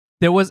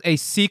There was a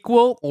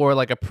sequel or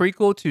like a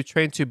prequel to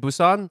Train to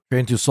Busan.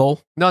 Train to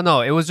Seoul. No,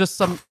 it was just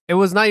some. It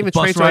was not even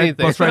Train Bus to ride.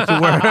 anything. Bus ride to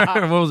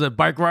where? What was it?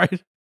 Bike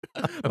ride.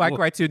 Bike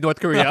ride to North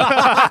Korea.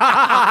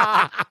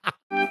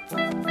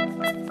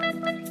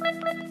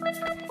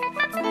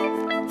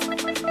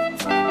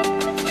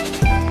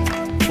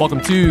 Welcome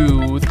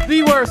to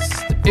the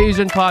Worst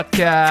Asian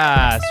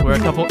Podcast, where a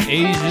couple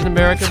Asian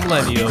American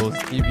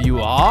millennials give you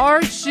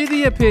our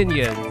shitty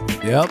opinions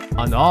Yep.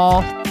 on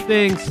all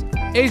things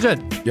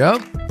Asian.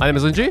 Yep. My name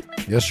is Lingjie.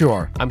 Yes, you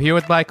are. I'm here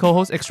with my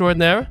co-host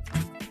extraordinaire,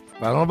 I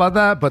don't know about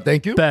that, but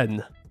thank you.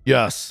 Ben.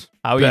 Yes.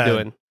 How are Ben. you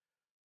doing?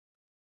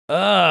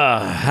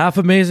 Half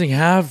amazing,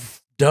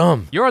 half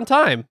dumb. You're on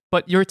time,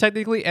 but you're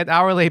technically an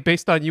hour late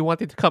based on you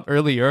wanting to come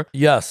earlier.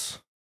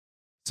 Yes.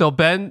 So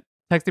Ben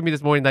texted me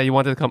this morning that you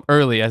wanted to come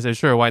early. I said,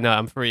 sure, why not?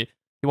 I'm free.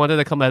 He wanted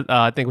to come at,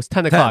 I think it was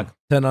 10 o'clock.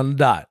 10 on the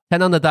dot.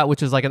 10 on the dot,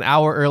 which is like an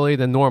hour earlier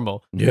than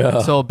normal. Yeah.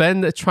 So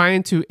Ben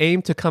trying to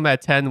aim to come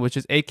at 10, which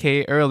is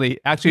aka early,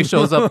 actually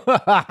shows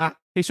up.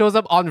 He shows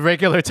up on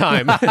regular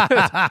time.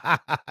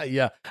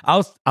 Yeah.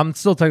 I'm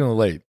still technically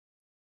late.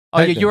 Oh,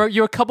 yeah,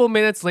 you're a couple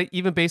minutes late,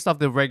 even based off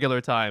the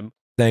regular time.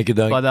 Thank you,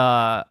 Doug.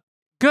 But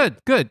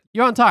good.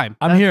 You're on time.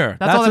 I'm here.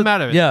 That's all that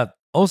matters. Yeah.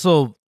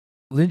 Also,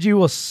 Lingjie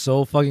was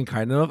so fucking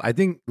kind enough. I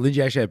think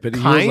Lingjie actually had pity.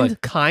 He was like,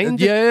 Kind?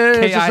 Yeah.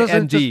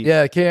 K-I-N-D.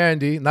 Yeah,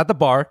 K-I-N-D. Not the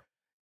bar.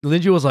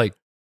 Lingjie was like,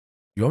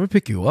 you want me to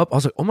pick you up? I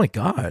was like, oh my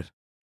God.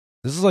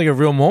 This is like a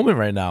real moment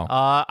right now.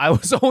 I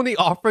was only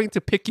offering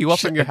to pick you up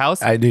from your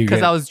house I knew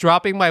because I was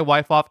dropping my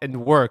wife off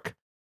in work,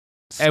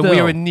 and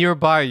we were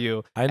nearby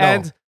you. I know.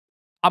 And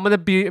I'm gonna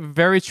be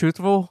very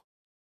truthful.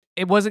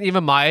 It wasn't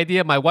even my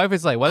idea. My wife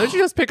is like, "Why don't you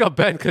just pick up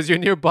Ben because you're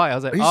nearby?" I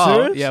was like, Are you "Oh,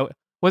 serious? yeah,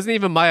 wasn't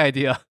even my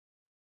idea."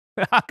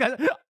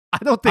 I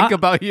don't think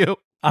about you.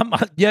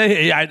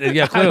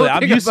 Yeah. Clearly,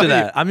 I'm used to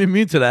that. I'm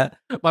immune to that.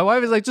 My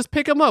wife is like, "Just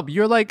pick him up.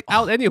 You're like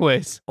out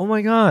anyways." Oh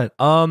my God.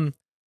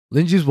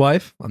 Lingjie's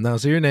wife. I'm not gonna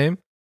say your name.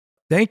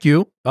 Thank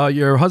you.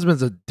 Your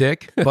husband's a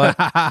dick, but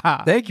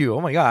thank you.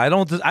 Oh my God.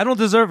 I don't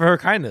deserve her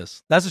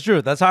kindness. That's the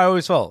truth. That's how I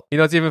always felt. You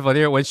know what's even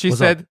funnier? When she What's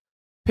said, up?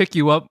 "Pick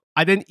you up,"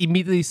 I didn't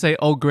immediately say,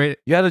 "Oh, great."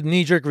 You had a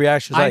knee jerk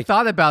reaction. I Like,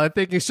 thought about it,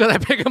 thinking, "Should I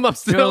pick him up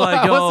still?" you're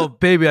like, yo,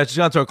 baby, I just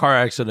got into a car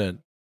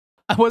accident.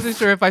 I wasn't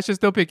sure if I should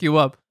still pick you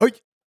up. Oh,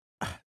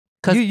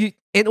 Because you-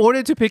 in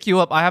order to pick you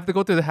up, I have to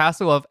go through the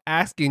hassle of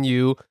asking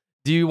you,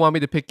 "Do you want me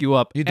to pick you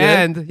up?" You did?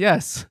 And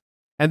yes.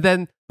 And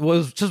then, Well,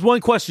 it's just one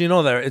question,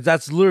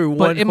 that's literally one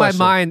but in question.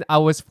 my mind, I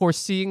was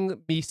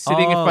foreseeing me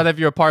sitting in Oh. front of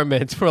your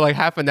apartment for like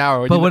half an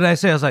hour. But what did I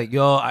say? I was like,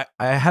 yo, I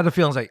had a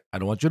feeling, I was like, I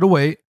don't want you to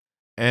wait.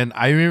 And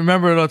I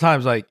remember those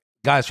times, like,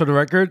 guys, for the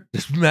record,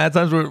 there's mad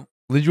times where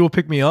Lingjie will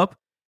pick me up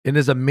in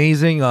this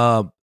amazing,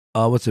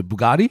 what's it,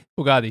 Bugatti?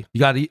 Bugatti.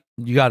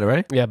 You got it,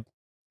 right? Yeah.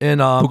 And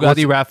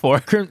Bugatti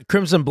RAV4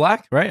 Crimson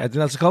Black, right? I think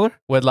that's the color.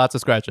 with lots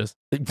of scratches.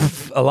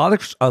 A lot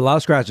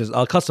of scratches,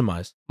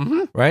 customized,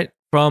 Mhm. right?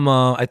 From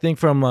I think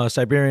from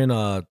Siberian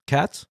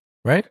cats,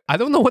 right? I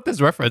don't know what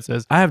this reference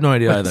is. I have no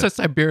idea It's either. a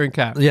Siberian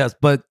cat. Yes,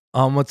 but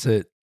what's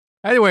it?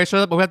 Anyway, shut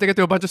up. We have to get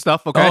through a bunch of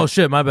stuff, okay? Oh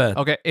shit, my bad.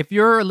 Okay, if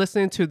you're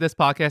listening to this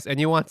podcast and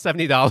you want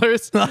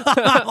 $70,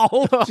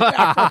 Oh,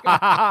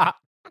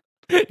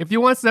 if you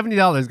want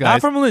 $70, guys.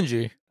 Not from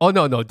Lingjie. Oh,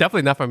 no,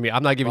 definitely not from me.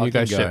 I'm not giving you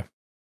guys Fucking shit.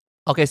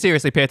 guy. Okay,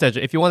 seriously, pay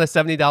attention. If you want a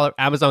 $70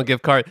 Amazon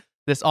gift card,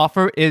 this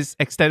offer is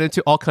extended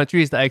to all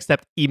countries that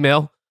accept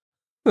email.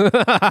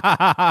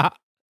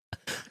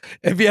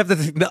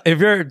 If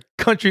your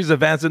country's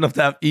advanced enough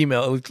to have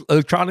email,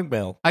 electronic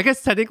mail. I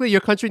guess technically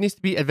your country needs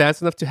to be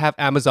advanced enough to have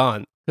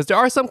Amazon. Because there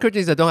are some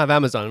countries that don't have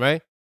Amazon,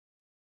 right?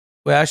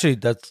 Wait, actually,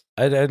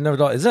 I never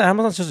thought. Isn't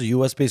Amazon just a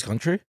US based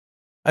country?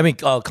 I mean,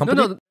 company.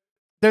 No.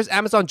 There's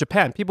Amazon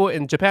Japan. People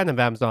in Japan have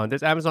Amazon.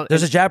 There's Amazon.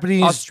 There's a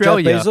Japanese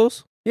Australia. Jeff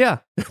Bezos. Yeah.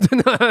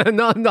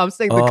 no, I'm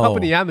saying the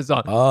company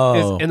Amazon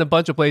Oh. is in a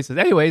bunch of places.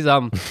 Anyways,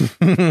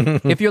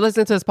 if you're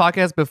listening to this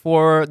podcast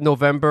before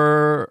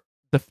November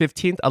the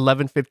 15th,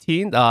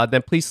 11/15,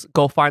 then please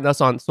go find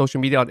us on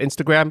social media on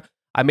Instagram.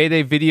 I made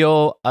a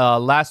video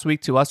last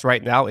week to us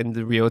right now in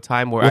the real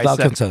time where Without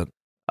I said, consent.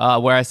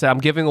 I'm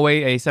giving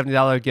away a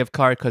 $70 gift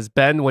card because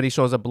Ben, when he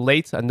shows up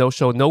late, a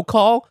no-show,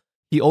 no-call,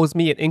 he owes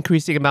me an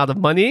increasing amount of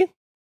money.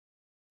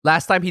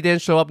 Last time he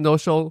didn't show up,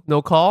 no-show,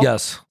 no-call.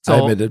 Yes, So- I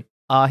admitted.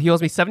 He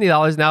owes me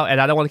 $70 now, and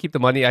I don't want to keep the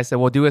money. I said,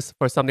 we'll do this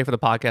for something for the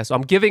podcast. So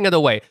I'm giving it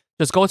away.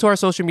 Just go to our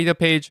social media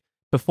page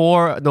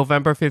before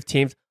November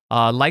 15th.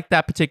 Like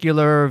that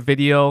particular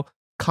video,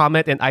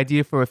 comment an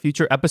idea for a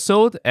future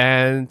episode,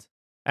 and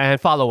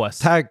follow us.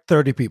 Tag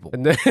 30 people.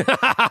 And then-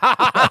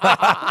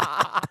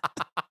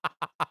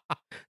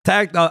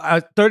 Tag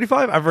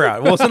 35. I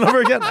forgot. What was the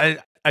number again?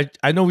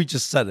 I know we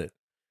just said it.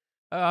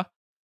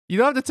 you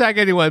don't have to tag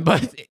anyone,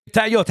 but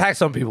Tag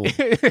some people.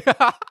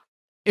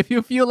 if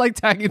you feel like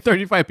tagging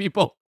 35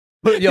 people,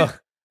 But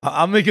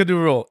I'll make a new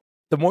rule.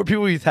 The more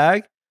people you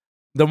tag,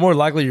 the more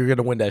likely you're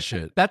gonna win that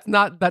shit. that's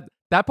not that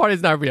part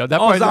is not real. That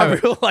Oh, part it's is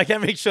not real. I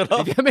can't make shit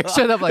up. You can't make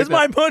shit up like it's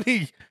that. my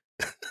money.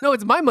 No,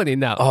 it's my money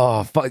now.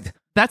 Oh fuck!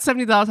 That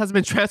 $70 has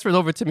been transferred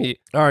over to me.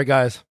 All right,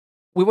 guys.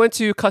 we went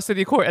to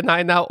custody court, and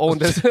I now own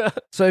this.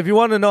 So if you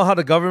want to know how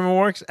the government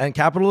works and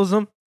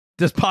capitalism,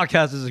 this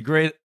podcast is a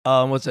great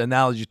what's the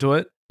analogy to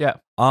it? Yeah.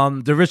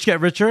 The rich get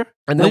richer,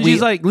 And then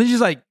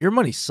Lingjie's like, your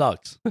money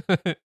sucks.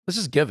 Let's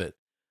just give it.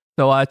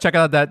 So check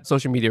out that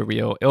social media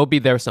reel. It'll be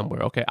there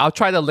somewhere. Okay, I'll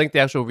try to link the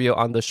actual reel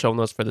on the show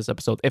notes for this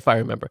episode if I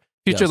remember.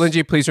 Future Yes.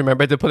 Lingjie, please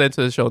remember to put it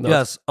into the show notes.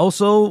 Yes.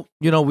 Also,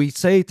 we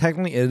say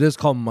technically it is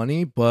called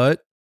money,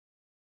 but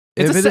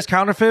It's if a it is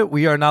counterfeit,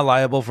 we are not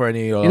liable for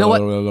any. You know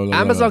what?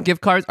 Amazon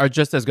gift cards are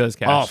just as good as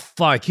Oh cash.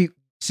 fuck!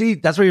 See,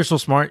 that's why you're so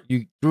smart.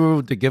 You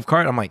threw the gift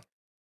card. I'm like,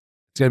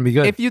 it's gonna be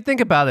good. If you think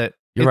about it,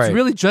 You're it's right.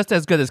 really just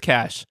as good as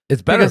cash.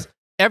 It's better. Because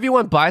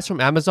everyone buys from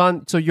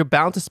Amazon, so you're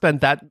bound to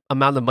spend that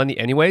amount of money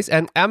anyways.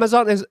 And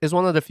Amazon is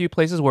one of the few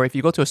places where if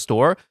you go to a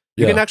store,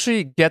 you can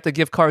actually get the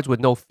gift cards with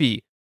no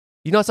fee.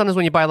 You know, sometimes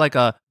when you buy like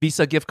a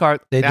Visa gift card,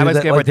 They do Amazon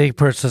that, gift like card, they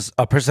purchase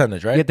a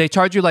percentage, right? yeah, they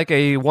charge you like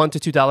a $1 to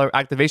 $2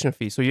 activation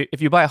fee. So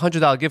if you buy a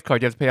 $100 gift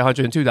card, you have to pay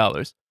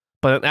 $102.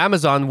 But on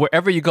Amazon,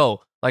 wherever you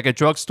go, like a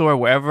drugstore,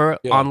 wherever,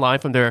 online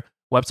from their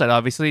website,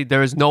 obviously,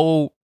 there is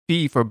no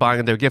fee for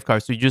buying their gift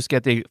cards. So you just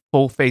get the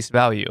full face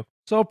value.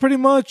 So pretty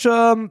much,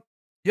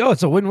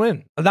 it's a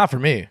win-win. Not for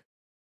me,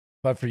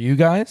 but for you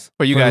guys.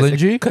 For you guys,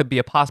 Lingjie, it could be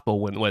a possible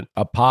win-win.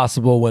 a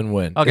possible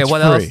win-win. Okay, It's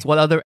what free. else? What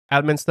other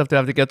admin stuff do I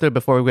have to get through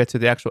before we get to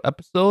the actual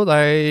episode?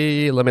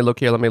 Let me look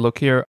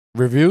here.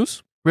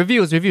 Reviews?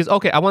 Reviews.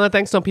 Okay, I want to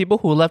thank some people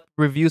who left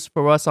reviews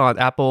for us on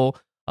Apple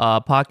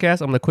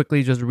Podcasts. I'm gonna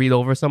quickly just read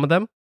over some of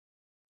them.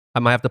 I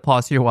might have to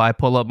pause here while I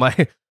pull up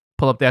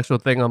the actual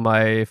thing on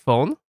my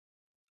phone.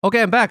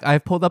 Okay, I'm back.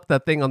 I've pulled up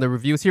that thing on the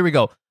reviews. Here we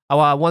go.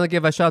 I want to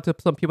give a shout out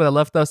to some people that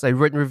left us a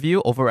written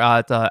review over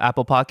at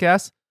Apple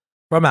Podcasts.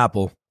 From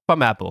Apple.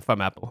 From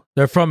Apple.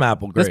 They're from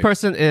Apple. Great. This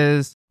person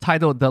is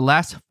titled The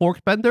Last Fork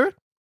Bender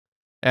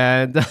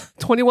and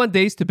 21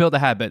 Days to Build a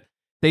Habit.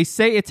 They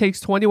say it takes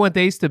 21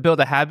 days to build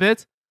a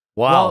habit.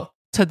 Wow. Well,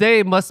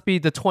 today must be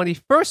the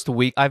 21st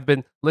week I've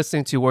been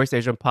listening to Worst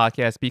Asian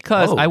Podcast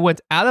because I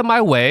went out of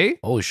my way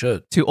Holy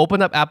shit. to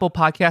open up Apple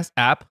Podcast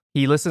app.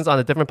 He listens on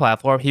a different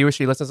platform. He or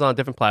she listens on a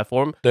different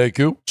platform Thank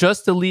you.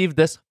 just to leave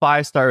this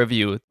 5-star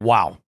review.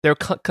 Wow. Their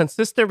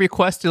consistent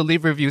request to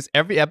leave reviews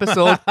every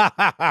episode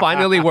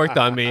finally worked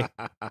on me.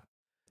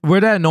 We're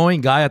that annoying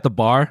guy at the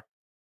bar.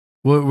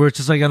 We're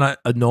just like gonna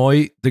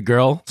annoy the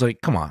girl. It's like,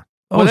 come on.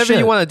 Oh, Whatever shit.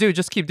 you want to do,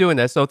 just keep doing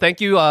that. So thank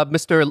you,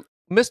 Mr.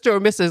 or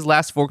Mrs.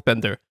 Last Fork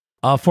Bender.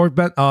 Mr.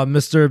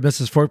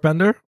 Mrs.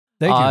 Forkbender.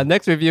 Thank you.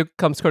 Next review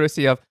comes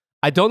courtesy of,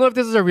 I don't know if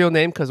this is a real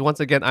name because once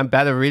again, I'm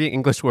bad at reading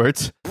English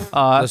words.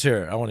 Let's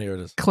hear it. I want to hear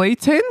this.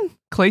 Clayton?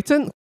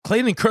 Clayton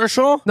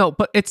Kershaw? No,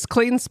 but it's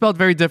Clayton spelled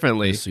very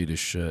differently. Let's see this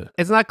shit.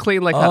 It's not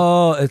Clayton like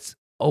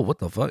What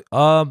the fuck?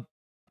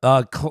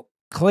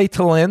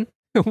 Clayton.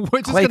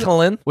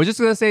 we're just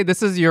gonna say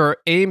this is your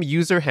AIM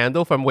user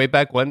handle from way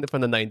back when,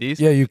 from the 90s.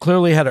 Yeah, you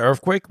clearly had an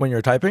earthquake when you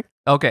were typing.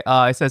 Okay,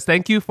 it says,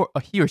 thank you for,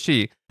 he or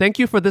she, thank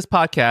you for this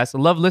podcast.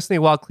 Love listening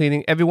while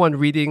cleaning. Everyone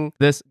reading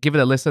this, give it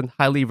a listen.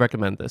 Highly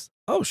recommend this.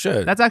 Oh,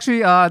 shit. That's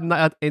actually a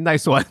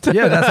nice one.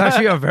 Yeah, that's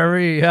actually a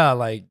very,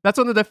 That's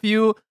one of the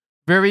few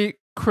very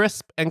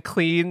crisp and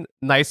clean,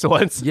 nice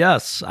ones.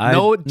 yes.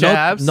 No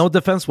jabs. No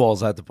defense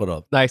walls I had to put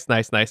up. Nice.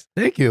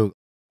 Thank you.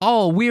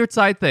 Oh, weird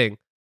side thing.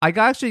 I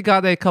actually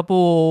got a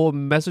couple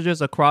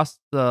messages across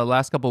the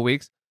last couple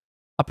weeks.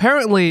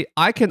 Apparently,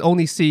 I can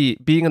only see,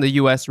 being in the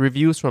US,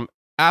 reviews from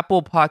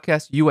Apple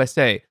Podcast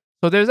USA.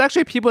 So there's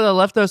actually people that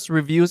left us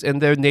reviews in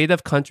their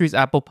native country's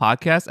Apple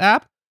Podcast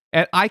app,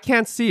 and I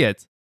can't see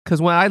it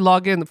because when I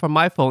log in from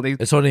my phone,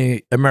 It's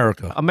only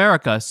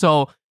America.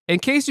 So in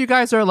case you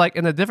guys are like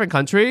in a different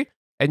country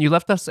and you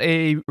left us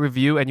a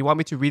review and you want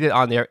me to read it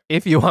on there,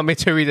 if you want me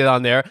to read it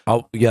on there,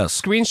 Oh,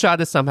 yes. screenshot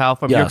it somehow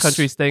from your Yes.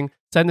 country's thing,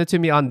 send it to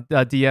me on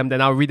DM,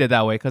 then I'll read it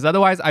that way. Because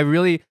otherwise, I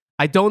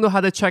don't know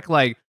how to check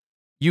like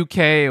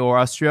UK or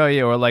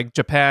Australia or like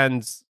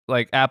Japan's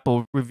like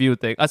Apple review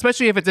thing,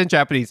 especially if it's in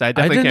Japanese. I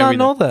definitely did can't not read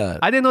know it. that.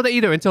 I didn't know that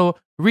either until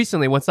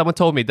recently when someone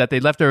told me that they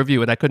left a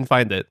review and I couldn't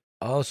find it.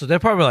 Oh, so they're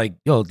probably like,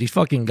 yo, these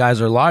fucking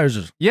guys are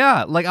liars.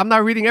 Yeah, like I'm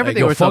not reading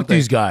everything Like, yo, or fuck something.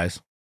 these guys.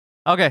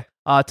 Okay,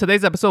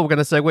 today's episode, we're going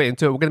to segue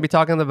into it. We're going to be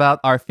talking about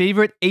our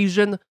favorite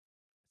Asian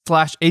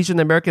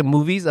American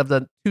movies of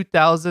the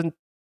 2010s.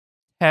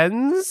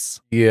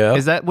 Yeah.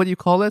 Is that what you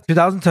call it?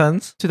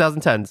 2010s.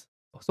 2010s.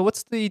 So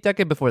what's the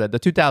decade before that? The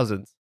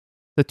 2000s.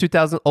 The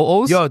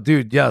 2000s? Yo,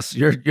 dude, yes.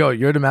 You're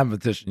the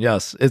mathematician.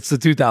 Yes, it's the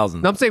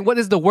 2000s. No, I'm saying what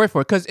is the word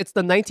for it? Because it's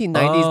the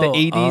 1990s,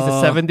 the 80s,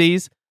 the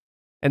 70s,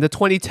 and the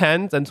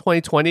 2010s and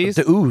 2020s.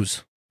 The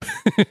ooze.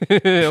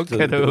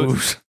 Okay, the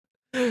ooze.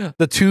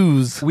 The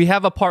twos. We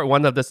have a part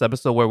 1 of this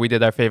episode where we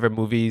did our favorite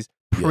movies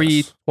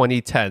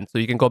pre-2010. So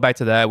you can go back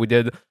to that. We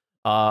did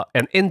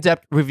an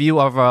in-depth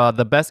review of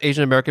the best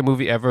Asian American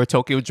movie ever,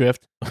 Tokyo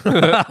Drift.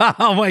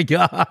 Oh my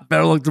God.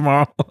 Better look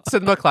tomorrow.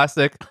 Cinema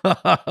classic.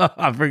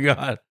 I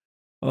forgot.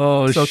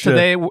 Oh, so shit.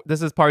 today,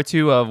 this is part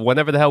 2 of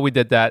whenever the hell we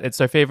did that. It's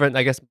our favorite,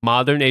 I guess,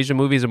 modern Asian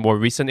movies or more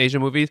recent Asian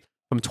movies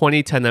from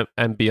 2010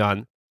 and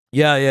beyond.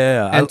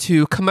 Yeah. And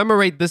to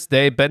commemorate this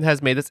day, Ben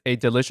has made us a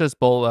delicious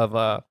bowl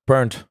of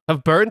Burnt.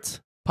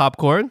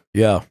 Popcorn.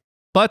 Yeah.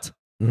 But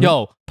Mhm.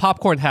 yo,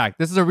 popcorn hack.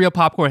 This is a real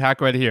popcorn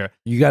hack right here.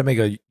 You gotta make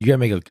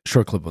a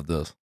short clip of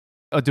this.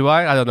 Oh, do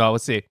I? I don't know.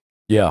 Let's see.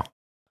 Yeah.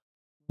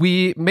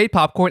 We made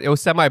popcorn. It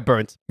was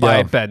semi-burnt by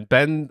Yeah. Ben.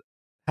 Ben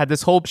had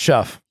this whole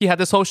Chef. he had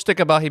this whole shtick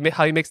about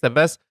how he makes the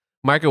best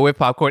microwave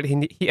popcorn.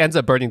 He ends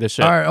up burning the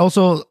shit. All right.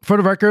 Also, for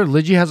the record,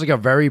 Lingjie has like a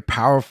very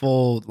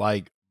powerful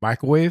like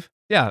microwave.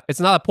 Yeah, it's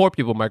not a poor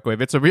people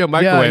microwave. It's a real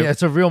microwave. Yeah,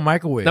 it's a real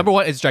microwave. Number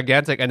one, it's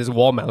gigantic and it's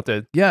wall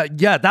mounted. Yeah,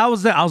 that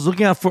was it. I was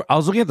looking at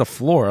the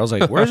floor. I was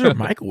like, "Where's your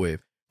microwave?"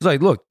 He's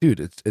like, "Look,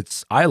 dude,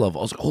 it's eye level."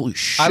 I was like, "Holy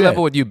shit!" Eye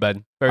level with you,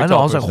 Ben. Very I know. tall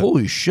I was like, person.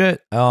 "Holy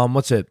shit!"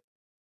 What's it?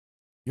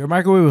 Your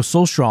microwave was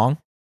so strong,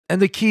 and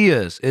the key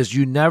is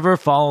you never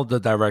follow the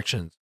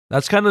directions.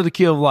 That's kind of the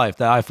key of life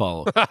that I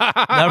follow.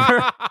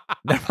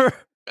 never.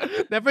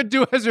 Never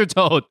do as you're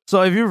told.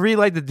 So if you read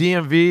like the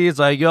DMV, it's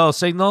like, "Yo,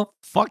 signal,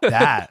 fuck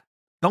that.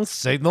 Don't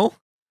signal."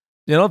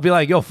 You know, be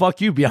like, "Yo,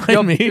 fuck you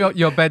behind me."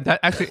 Yo, Ben, that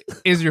actually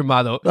is your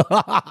motto.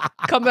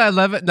 Come at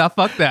 11. Now,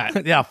 fuck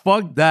that. Yeah,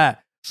 fuck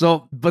that.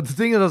 So, but the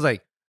thing is, I was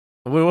like,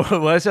 what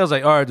I said, I was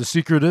like, all right, the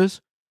secret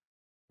is,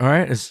 all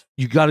right, is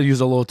you got to use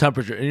a low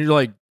temperature. And you're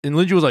like, and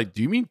Lingjie was like,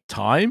 do you mean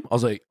time? I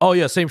was like, oh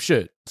yeah, same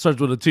shit.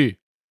 Starts with a T.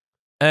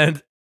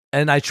 And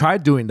I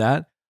tried doing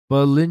that,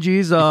 but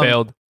Lingjie's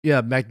Failed.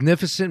 Yeah,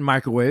 magnificent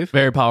microwave,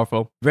 Very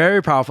powerful.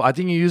 very powerful. I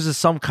think he uses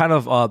some kind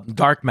of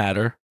dark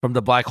matter from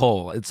the black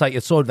hole. It's like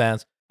it's so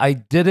advanced. I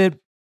did it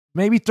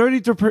maybe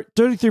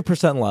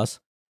 33% less,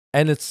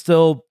 and it's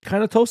still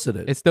kind of toasted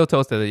it. It's still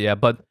toasted, yeah.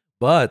 But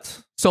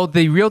But so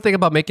the real thing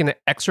about making it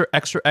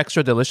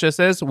extra delicious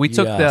is we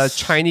took Yes.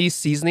 the Chinese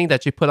seasoning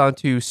that you put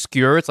onto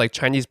skewers, like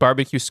Chinese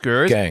barbecue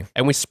skewers, gang.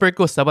 and we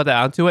sprinkled some of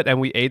that onto it, and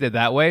we ate it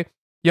that way.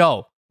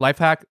 Yo, life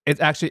hack. It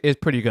actually is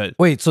pretty good.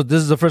 Wait, so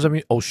this is the first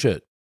time oh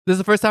shit. This is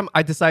the first time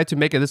I decided to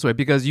make it this way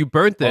because you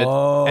burnt it,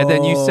 and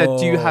then you said,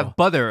 "Do you have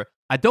butter?"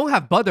 I don't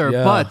have butter,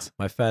 Yeah, but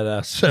my fat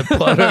ass said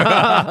butter.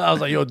 I was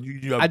like, yo,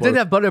 you have I butter. didn't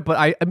have butter, but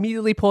I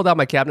immediately pulled out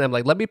my cabinet. I'm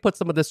like, let me put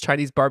some of this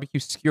Chinese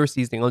barbecue skewer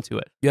seasoning onto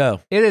it. Yeah.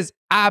 It is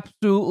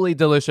absolutely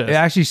delicious. It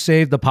actually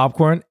saved the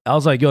popcorn. I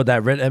was like, yo,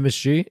 that red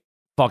MSG,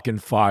 fucking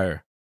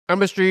fire.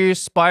 Chemistry,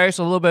 spice,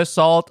 a little bit of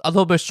salt, a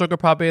little bit of sugar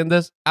probably in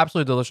this.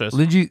 Absolutely delicious.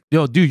 Lingjie,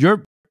 yo, dude,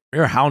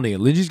 you're hounding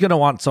it. Lingjie's gonna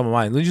want some of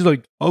mine. Lingjie's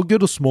like, I'll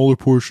get a smaller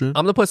portion.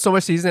 I'm gonna put so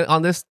much seasoning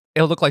on this,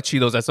 it'll look like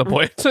Cheetos at some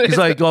point. He's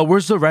like, oh,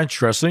 where's the ranch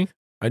dressing?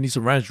 I need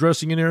some ranch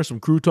dressing in here, some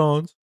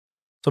croutons,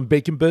 some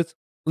bacon bits.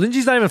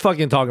 Lingjie's not even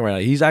fucking talking right now.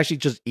 He's actually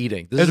just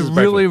eating. This it's is his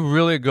really, breakfast.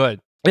 really good.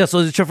 Yeah, so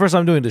it's your first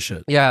time doing this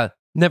shit. Yeah,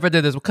 never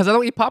did this because I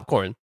don't eat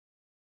popcorn.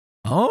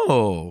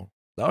 Oh,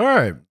 all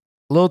right.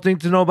 Little thing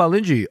to know about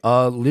Lingjie.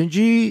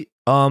 Lingjie,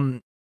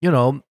 you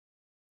know,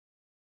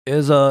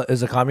 is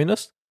a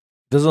communist.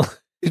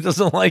 He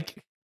doesn't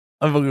like.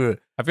 I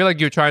feel like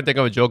you're trying to think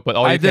of a joke, but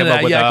all I you came did up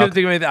it. with. Yeah, I couldn't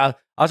think of anything. I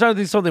was trying to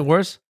think of something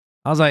worse.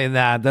 I was like,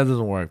 nah, that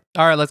doesn't work.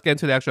 All right, let's get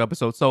into the actual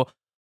episode. So,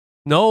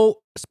 no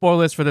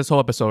spoilers for this whole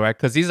episode, right?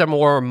 Because these are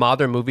more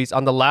modern movies.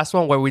 On the last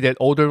one where we did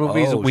older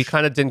movies, Oh, we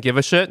kind of didn't give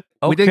a shit.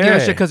 We didn't give a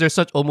Okay. shit because they're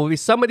such old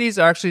movies. Some of these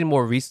are actually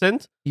more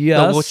recent. Yes.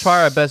 So we'll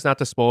try our best not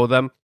to spoil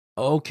them.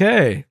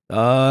 Okay.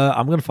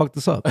 I'm gonna fuck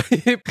this up.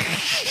 I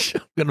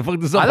I'm gonna fuck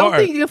this up. don't hard.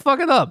 think you can fuck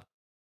it up.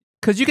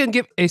 Because you can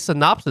give a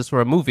synopsis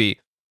for a movie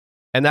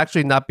and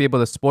actually not be able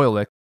to spoil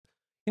it.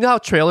 You know how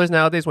trailers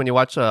nowadays, when you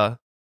watch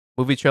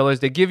movie trailers,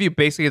 they give you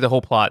basically the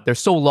whole plot. They're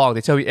so long.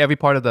 They tell you every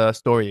part of the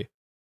story.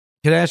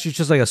 Can I ask you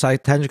just like a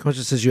side tangent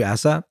question since you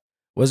asked that?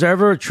 Was there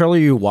ever a trailer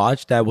you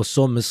watched that was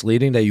so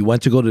misleading that you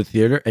went to go to the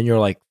theater and you're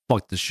like,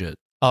 fuck this shit?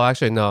 Oh,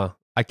 actually, no.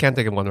 I can't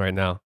think of one right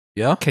now.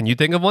 Yeah? Can you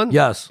think of one?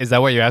 Yes. Is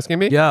that what you're asking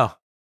me? Yeah.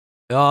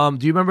 Do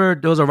you remember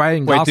there was a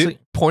Ryan Wait, Gosling? do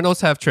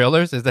pornos have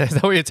trailers? Is that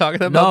what you're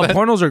talking about? No, man?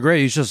 pornos are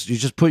great. You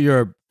just put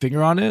your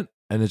finger on it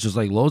and it's just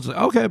like loads. Like,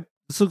 okay,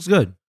 this looks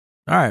good.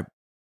 All right.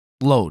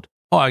 Load.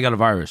 Oh, I got a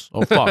virus.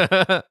 Oh fuck.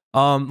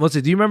 What's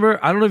it? Do you remember?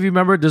 I don't know if you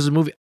remember. There's a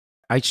movie.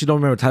 I actually don't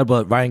remember the title,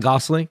 but Ryan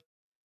Gosling.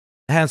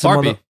 Handsome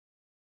Barbie.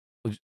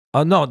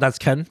 mother. No, that's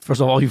Ken.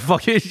 First of all, you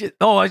fucking shit.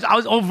 Oh, I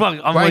was. Oh fuck.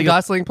 I'm Ryan like,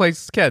 Gosling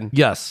plays Ken.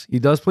 yes, he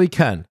does play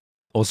Ken.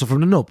 Also from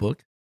The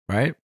Notebook,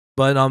 right?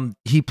 But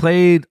he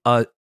played.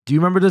 Do you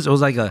remember this? It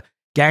was like a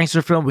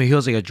gangster film where he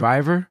was like a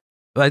driver.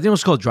 But I think it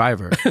was called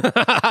Driver.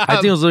 I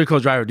think it was literally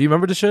called Driver. Do you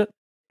remember this shit?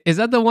 Is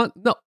that the one?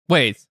 No,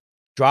 wait.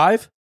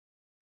 Drive.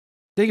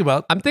 Think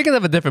about I'm thinking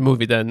of a different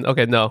movie then.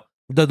 Okay, no.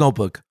 The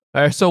Notebook.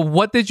 All right, so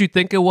what did you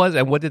think it was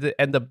and what did it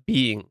end up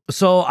being?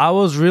 So I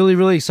was really,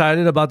 really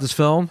excited about this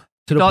film.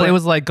 To the Thought point, it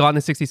was like Gone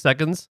in 60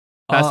 Seconds?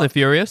 Fast and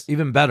Furious?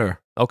 even better.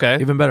 Okay.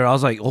 Even better. I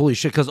was like, holy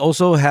shit. Because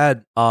also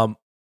had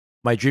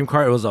my dream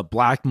car. It was a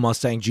black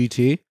Mustang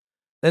GT.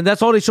 And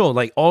that's all they showed.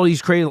 Like all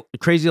these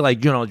crazy,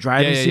 like, you know,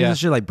 driving scenes and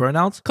shit, like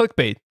burnouts.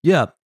 Clickbait.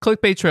 Yeah.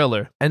 Clickbait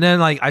trailer. And then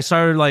like I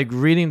started like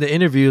reading the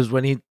interviews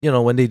when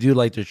when they do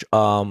like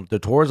the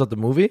tours of the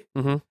movie.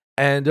 Mm-hmm.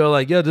 And they're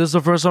like, yeah, this is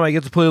the first time I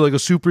get to play like a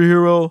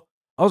superhero.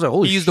 I was like,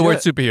 holy He used shit. the word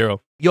superhero.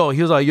 Yo,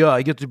 he was like, yeah,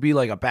 I get to be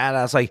like a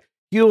badass. Like,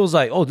 he was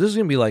like, oh, this is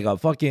gonna be like a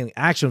fucking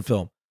action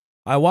film.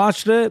 I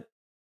watched it.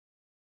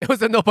 It was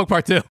the Notebook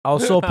Part 2. I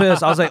was so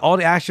pissed. I was like, all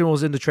the action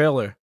was in the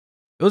trailer.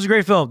 It was a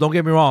great film. Don't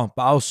get me wrong,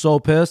 but I was so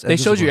pissed. They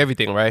showed you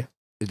everything, right?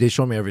 They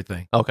showed me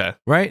everything. Okay.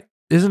 Right?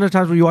 Isn't there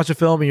times where you watch a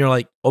film and you're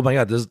like, oh my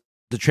God,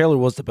 the trailer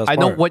was the best I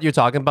part. know what you're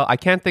talking about. I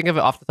can't think of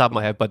it off the top of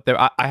my head, but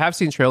I have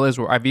seen trailers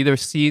where I've either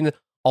seen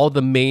all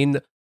the main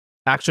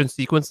action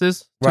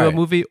sequences to a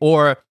movie,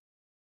 or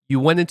you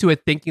went into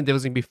it thinking there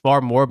was going to be far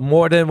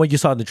more than what you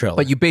saw in the trailer.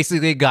 But you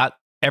basically got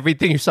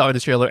everything you saw in the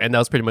trailer, and that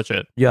was pretty much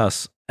it.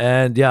 Yes.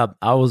 And yeah,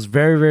 I was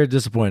very, very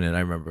disappointed, I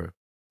remember.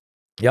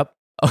 Yep.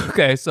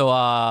 Okay,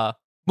 so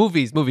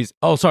movies.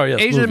 Oh, sorry,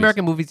 yes. Asian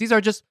American movies. These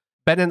are just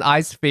Ben and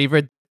I's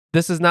favorite.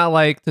 This is not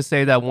like to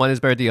say that one is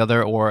better than the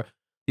other, or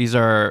these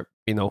are,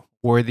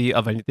 worthy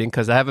of anything,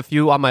 because I have a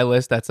few on my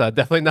list that's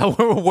definitely not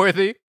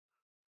worthy. I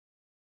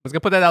was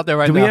going to put that out there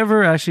right now. Do we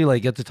ever actually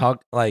get to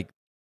talk, I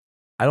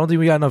don't think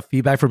we got enough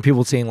feedback from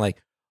people saying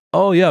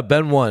oh yeah,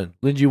 Ben won,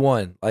 Lingjie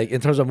won, in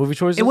terms of movie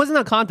choices? It wasn't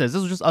a contest.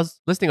 This was just us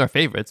listing our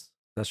favorites.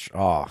 That's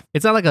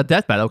It's not like a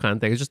death battle kind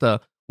of thing. It's just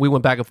we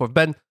went back and forth.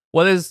 Ben,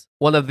 what is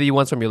one of the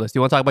ones from your list? Do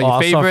you want to talk about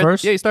your favorite? I'll start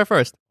first? Yeah, you start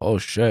first. Oh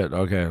shit.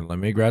 Okay, let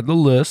me grab the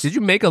list. Did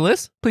you make a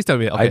list? Please tell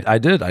me. Okay. I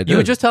did. You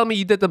were just telling me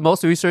you did the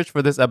most research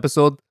for this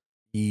episode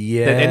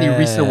than any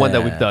recent one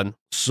that we've done.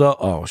 So,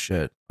 oh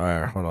shit. All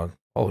right, hold on.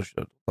 Oh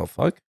shit. What the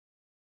fuck?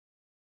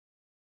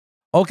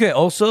 Okay,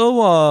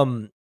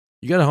 also,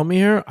 you gotta help me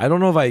here. I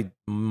don't know if I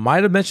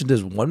might have mentioned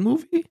this one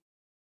movie,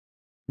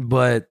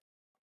 but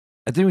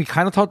I think we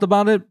kind of talked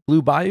about it.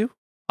 Blue Bayou.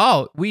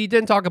 Oh, we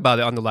didn't talk about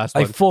it on the last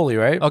one. Fully,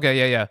 right?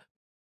 Okay, yeah.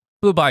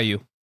 Blue Bayou.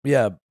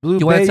 Yeah, Blue Bayou.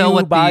 You want to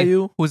tell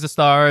Bayou? Who's the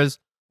stars,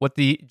 what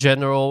the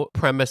general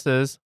premise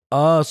is?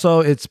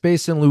 So it's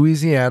based in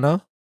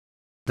Louisiana,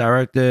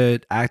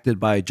 acted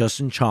by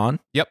Justin Chon.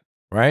 Yep.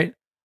 Right?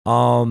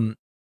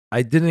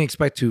 I didn't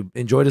expect to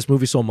enjoy this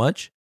movie so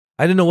much.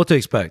 I didn't know what to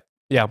expect.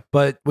 Yeah.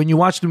 But when you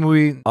watch the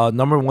movie,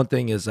 number one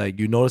thing is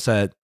you notice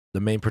that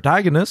the main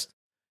protagonist,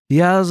 he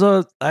has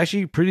a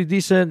actually pretty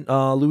decent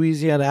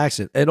Louisiana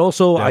accent. And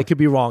also, I could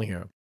be wrong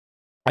here.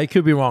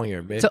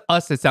 Man. To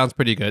us, it sounds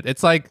pretty good.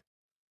 It's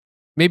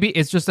maybe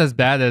it's just as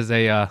bad as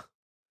a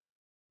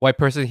white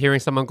person hearing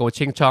someone go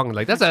ching chong.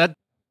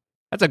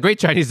 That's a great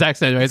Chinese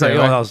accent, right?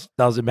 That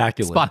was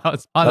immaculate. Spot on.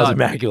 That was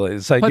immaculate.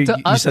 It's but to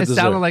us, it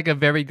sounded like a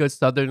very good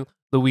Southern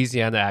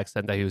Louisiana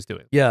accent that he was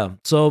doing. Yeah.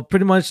 So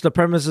pretty much the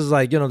premise is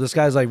this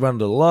guy's running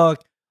the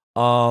luck.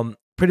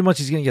 Pretty much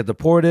he's gonna get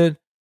deported.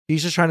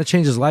 He's just trying to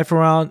change his life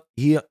around.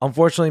 He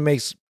unfortunately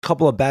makes a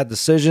couple of bad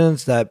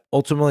decisions that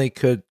ultimately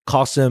could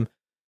cost him.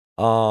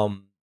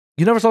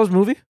 You never saw this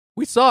movie?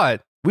 We saw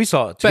it. We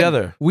saw it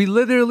together. We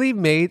literally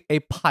made a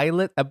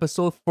pilot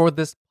episode for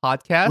this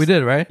podcast. We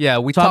did, right? Yeah,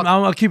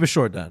 I'll keep it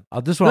short then.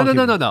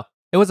 No.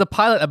 It was a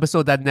pilot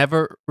episode that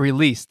never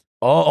released.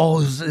 Oh,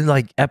 it was in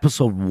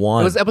episode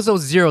 1. It was episode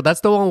 0.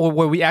 That's the one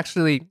where we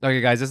actually. Okay,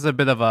 guys, this is a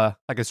bit of a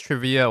it's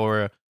trivia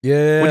or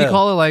yeah. What do you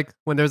call it?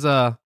 When there's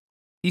a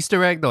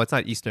Easter egg? No, it's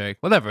not Easter egg.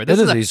 Whatever. This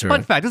is a Easter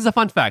fun fact. This is a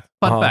fun fact.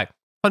 Fun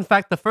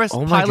fact. The first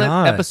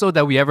pilot episode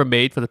that we ever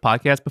made for the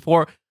podcast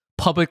before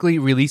publicly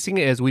releasing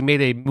it is we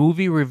made a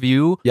movie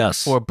review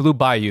for Blue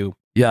Bayou.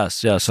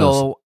 Yes.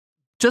 So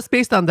just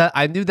based on that,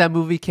 I knew that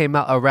movie came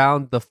out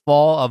around the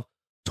fall of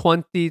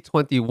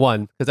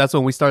 2021 because that's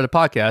when we started the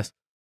podcast.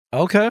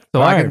 Okay.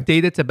 So I can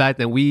date it to back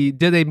then. We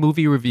did a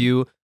movie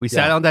review. We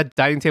sat on that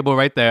dining table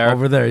right there.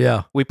 Over there,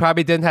 yeah. We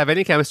probably didn't have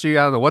any chemistry.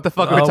 I don't know what the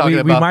fuck we're talking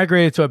about. We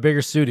migrated to a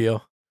bigger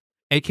studio.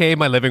 AKA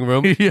my living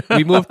room.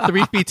 We moved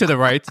 3 feet to the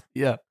right.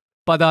 Yeah.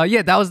 But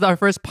that was our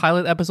first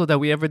pilot episode that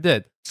we ever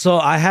did. So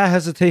I had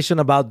hesitation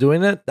about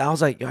doing it. I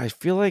was like, I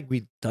feel like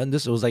we've done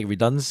this. It was like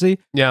redundancy.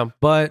 Yeah.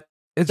 But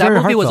that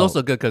movie was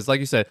also good because, like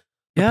you said,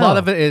 the plot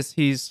of it is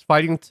he's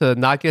fighting to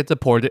not get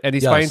deported and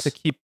he's fighting to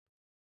keep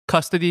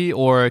custody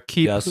or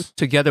keep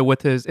together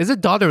with his... Is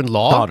it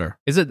daughter-in-law? Daughter.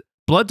 Is it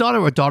blood daughter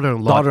or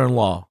daughter-in-law?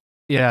 Daughter-in-law.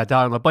 Yeah,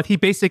 daughter-in-law. But he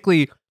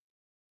basically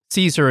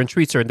sees her and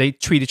treats her and they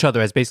treat each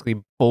other as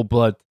basically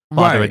full-blood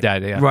father and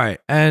dad. Yeah. Right.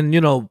 And,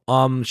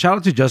 shout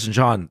out to Justin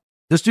Chon.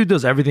 This dude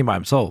does everything by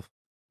himself.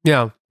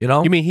 Yeah.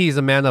 You mean he's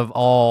a man of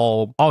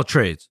all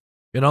trades.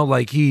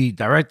 He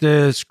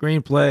directed,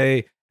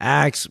 screenplay,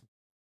 acts,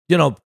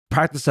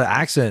 practice the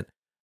accent.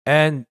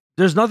 And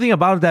there's nothing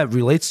about it that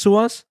relates to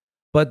us.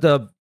 But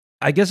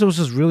I guess it was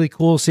just really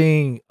cool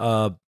seeing what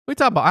are you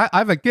talking about? I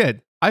have a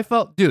kid. I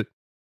felt, dude,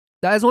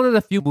 that is one of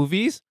the few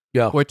movies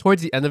where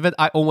towards the end of it,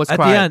 I almost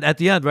cried. At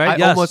the end, right?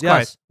 I almost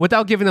cried.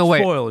 Without giving away.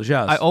 Spoilers,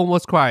 yes. I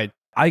almost cried.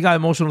 I got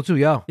emotional too,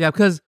 yeah. Yeah,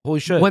 because holy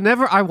shit.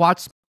 Whenever I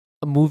watch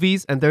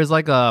movies and there's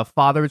a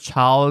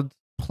father-child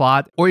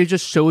plot, or it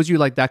just shows you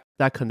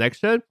that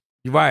connection.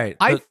 Right.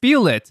 I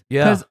feel it.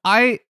 Yeah. Because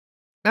I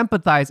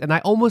empathize and I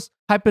almost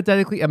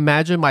hypothetically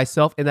imagine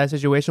myself in that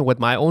situation with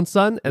my own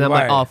son. And I'm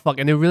like, oh fuck.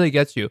 And it really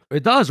gets you.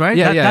 It does, right?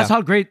 Yeah, That's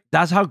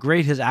how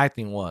great his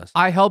acting was.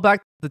 I held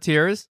back the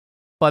tears,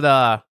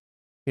 but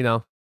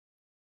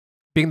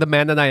being the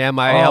man that I am,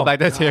 I held back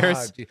the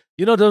tears.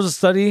 There was a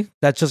study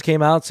that just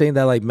came out saying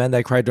that men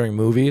that cry during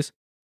movies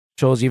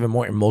shows even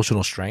more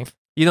emotional strength.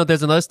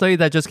 There's another study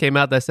that just came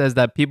out that says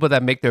that people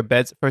that make their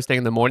beds first thing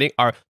in the morning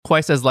are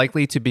twice as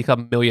likely to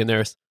become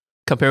millionaires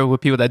compared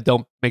with people that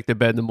don't make their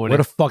bed in the morning. Where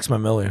the fuck's my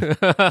millionaire?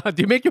 Do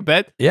you make your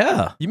bed?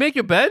 Yeah. You make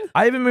your bed?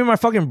 I even made my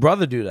fucking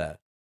brother do that.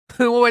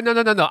 Wait,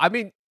 no. I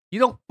mean, you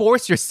don't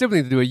force your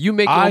sibling to do it. You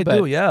make your own bed. I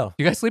do, yeah.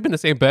 You guys sleep in the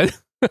same bed?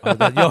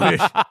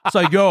 It's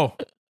like, yo,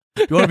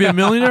 you want to be a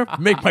millionaire?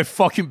 Make my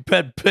fucking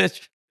bed,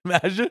 bitch.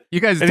 Imagine. You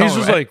guys And don't, he's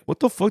just right? like, what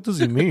the fuck does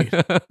he mean?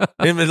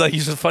 And it's like,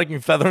 he's just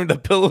fucking feathering the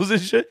pillows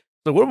and shit.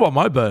 So what about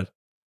my bed?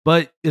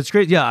 But it's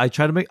great. Yeah,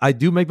 I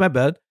do make my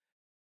bed.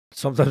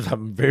 Sometimes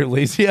I'm very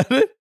lazy at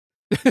it.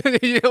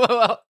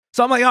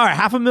 So I'm like, all right,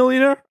 half a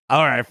millionaire?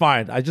 All right,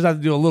 fine. I just have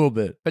to do a little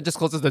bit. It just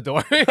closes the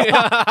door.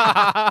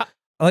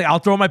 Like, I'll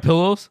throw my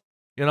pillows.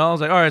 You know, I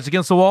was like, all right, it's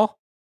against the wall.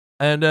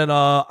 And then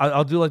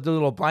I'll do like the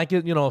little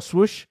blanket,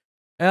 swoosh.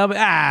 And I'll be,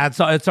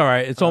 it's all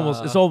right. It's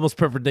almost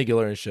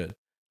perpendicular and shit.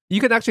 You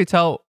can actually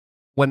tell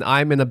when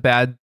I'm in a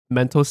bad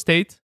mental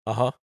state.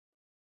 Uh-huh.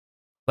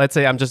 Let's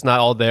say I'm just not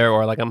all there,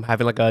 or like I'm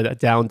having like a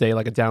down day,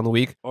 like a down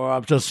week. Or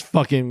I'm just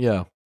fucking,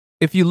 yeah.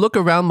 If you look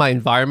around my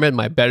environment,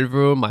 my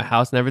bedroom, my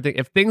house and everything,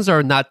 if things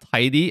are not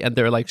tidy and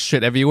they're like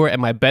shit everywhere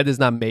and my bed is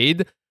not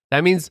made,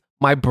 that means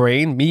my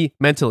brain, me,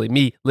 mentally,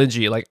 me,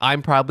 Lingjie, like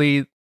I'm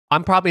probably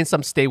in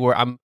some state where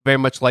I'm very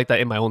much like that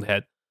in my own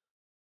head.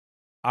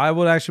 I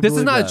would actually This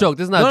is not that. a joke.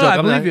 This is not a No, joke.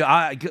 I believe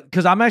you.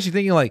 Because I'm actually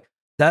thinking like,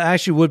 that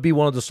actually would be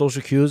one of the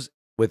social cues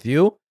with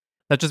you.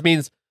 That just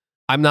means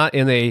I'm not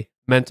in a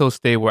mental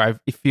state where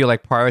I feel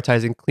like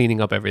prioritizing cleaning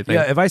up everything.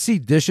 Yeah, if I see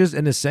dishes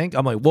in the sink,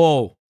 I'm like,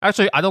 whoa.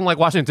 Actually, I don't like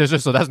washing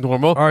dishes, so that's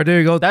normal. All right, there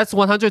you go. That's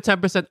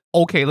 110%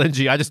 okay,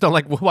 Lingjie. I just don't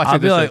like washing I'll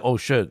be dishes. like, oh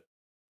shit.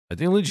 I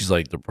think Lingjie's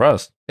like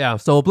depressed. Yeah,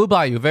 so Blue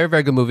Bayou, very,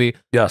 very good movie.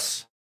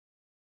 Yes.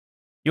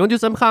 You want to do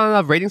some kind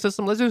of rating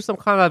system? Let's do some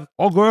kind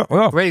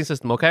of rating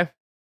system, okay?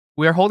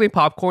 We are holding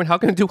popcorn. How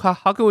can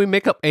we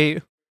make up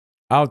a...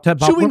 Out of 10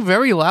 Chewing popcorn?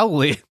 very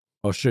loudly.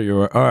 Oh shit, you're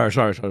right. All right,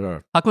 sorry.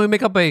 How can we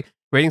make up a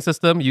rating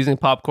system using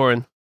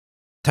popcorn?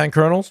 10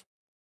 kernels?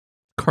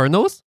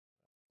 Kernels?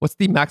 What's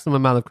the maximum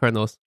amount of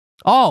kernels?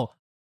 Oh,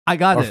 I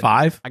got Or it.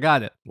 5? I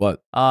got it.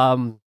 What?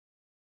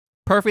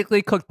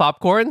 Perfectly cooked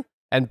popcorn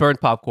and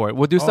burnt popcorn.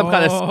 We'll do some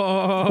kind of scale.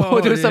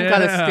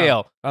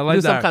 I We'll like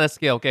do some that. kind of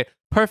scale, okay?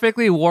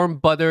 Perfectly warm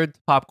buttered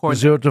popcorn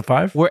 0 to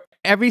 5? where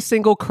every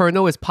single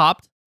kernel is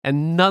popped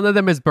and none of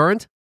them is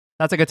burnt.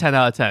 That's like a 10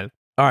 out of 10.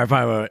 All right,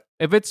 fine.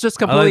 If it's just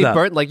completely that.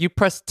 burnt, like you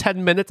press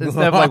 10 minutes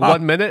instead of like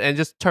 1 minute and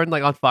just turn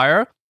like on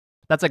fire,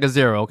 that's like a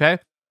 0, okay?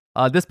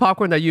 This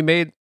popcorn that you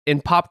made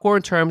in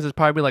popcorn terms is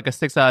probably like a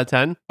 6 out of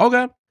 10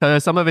 Okay.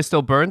 because some of it's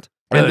still burnt.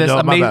 And this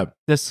no, my bad.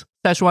 this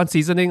Szechuan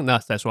seasoning,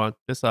 not Szechuan.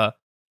 This is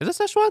it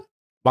Szechuan?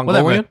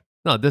 Mongolian? Whatever.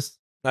 No, this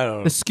I don't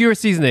know. the skewer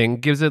seasoning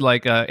gives it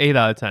like a 8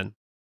 out of 10.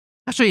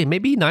 Actually,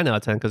 maybe 9 out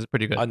of 10 because it's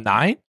pretty good. A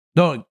 9?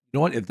 No, you know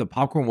what? If the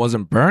popcorn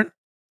wasn't burnt,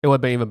 It would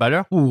have been even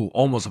better. ooh,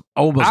 almost a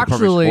perfect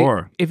Actually,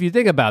 score. if you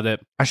think about it,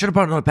 I should have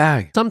brought another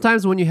bag.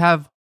 sometimes when you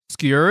have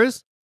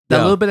skewers, that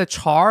Yeah. little bit of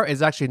char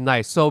is actually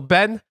nice. So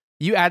Ben,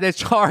 you added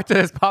char to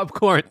this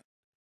popcorn.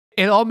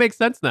 It all makes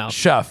sense now.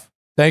 Chef,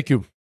 thank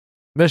you.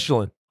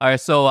 Michelin. All right,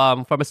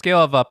 so from a scale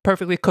of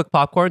perfectly cooked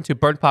popcorn to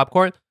burnt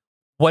popcorn,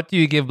 what do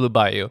you give Blue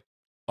Bayou?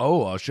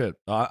 Oh, shit.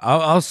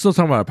 I was still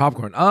talking about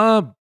popcorn.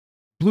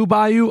 Blue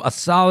Bayou, a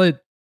solid.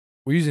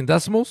 We're using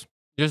decimals.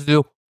 Just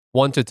do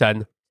 1 to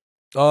 10.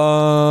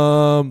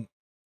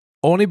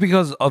 Only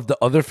because of the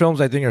other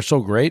films I think are so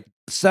great.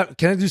 Can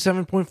I do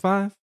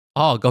 7.5?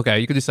 Oh, okay.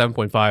 You could do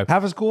 7.5.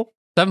 Half is cool.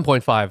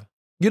 7.5.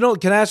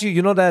 Can I ask you?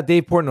 You know that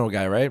Dave Portnoy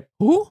guy, right?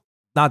 Who?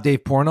 Not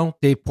Dave Portnoy.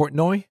 Dave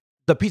Portnoy,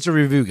 the pizza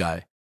review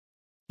guy.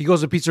 He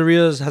goes to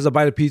pizzerias, has a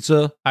bite of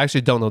pizza. I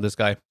actually don't know this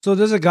guy. So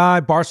there's a guy,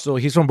 Barstool.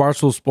 He's from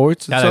Barstool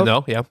Sports. and That I stuff.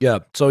 know, yeah. Yeah.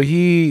 So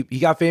he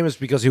got famous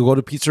because he would go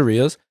to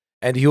pizzerias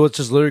and he would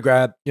just literally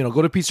grab,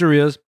 go to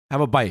pizzerias,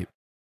 have a bite.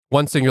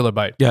 One singular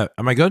bite. Yeah.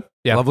 Am I good?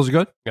 Yeah. Levels are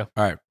good? Yeah.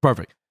 All right.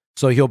 Perfect.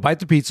 So he'll bite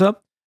the pizza.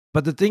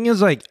 But the thing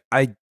is, like,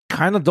 I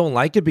kind of don't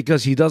like it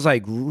because he does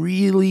like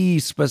really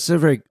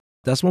specific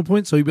decimal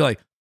points. So he'd be like,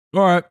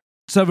 all right,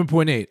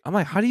 7.8. I'm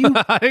like, how do you?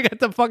 I get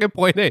the fucking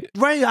 0.8.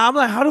 Right. I'm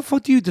like, how the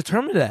fuck do you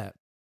determine that?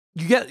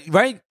 You get,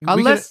 right?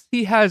 Unless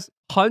he has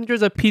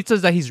hundreds of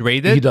pizzas that he's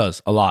rated. He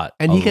does a lot.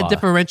 And he can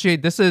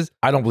differentiate. This is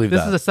I don't believe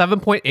this that. is a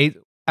 7.8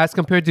 as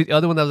compared to the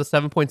other one that was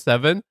a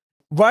 7.7.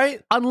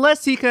 Right?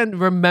 Unless he can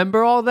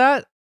remember all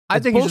that, I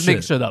It's think he's just making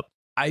bullshit. shit up.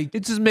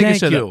 It's just making Thank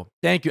shit you. up.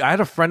 Thank you. I had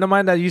a friend of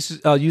mine that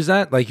used to use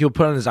that. Like, he'll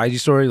put on his IG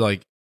story,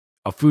 like,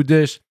 a food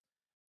dish,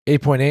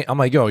 8.8. I'm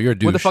like, yo, you're a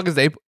douche. What the fuck is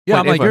the 8? Yeah,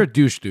 I'm like, for? you're a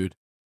douche, dude.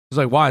 He's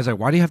like, why? He's like,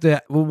 why do you have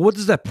to? Well, what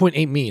does that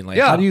 0.8 mean? Like,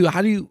 Yeah.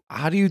 how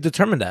do you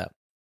determine that?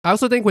 I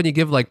also think when you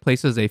give like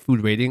places a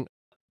food rating,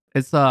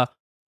 it's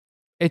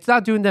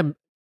not doing them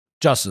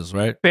Justice,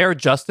 right? fair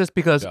justice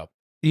because Yeah.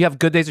 you have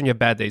good days and you have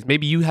bad days.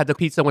 Maybe you had the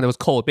pizza when it was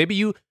cold. Maybe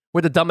you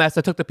were the dumbass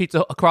that took the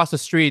pizza across the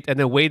street and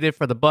then waited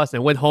for the bus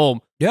and went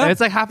home. Yeah. And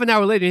it's like half an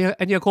hour later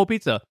and you have cold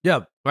pizza,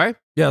 Yeah. right?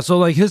 Yeah. So,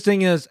 like, his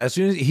thing is, as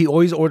soon as he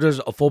always orders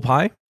a full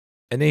pie,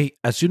 and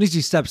as soon as he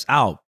steps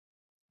out,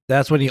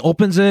 that's when he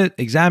opens it,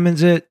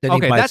 examines it, then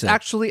Okay, he bites that's it.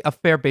 actually a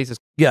fair basis.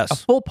 A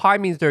Yes. full pie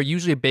means they're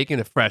usually baking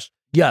it fresh.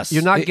 Yes.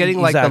 You're not getting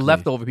like the exactly.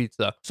 leftover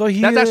pizza. So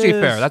That's actually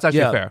fair. That's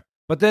actually fair.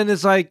 But then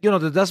it's like,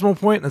 the decimal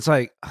point, and it's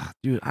like,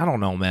 dude, I don't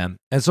know, man.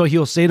 And so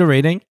he'll say the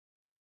rating.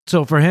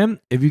 So for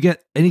him, if you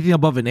get anything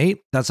above an 8,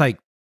 that's like,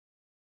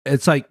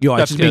 it's like, yo, I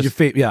Chef's just made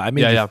kiss. you I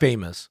made you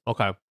famous.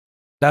 Okay.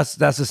 That's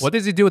just, What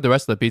does he do with the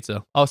rest of the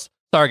pizza? Oh,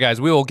 sorry guys,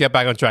 we will get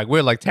back on track.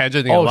 We're like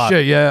tangenting a lot. Oh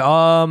shit, yeah.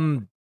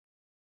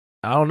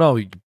 I don't know.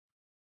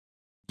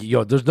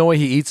 Yo, there's no way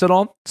he eats it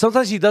all.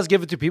 Sometimes he does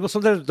give it to people.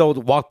 Sometimes they'll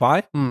walk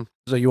by. He's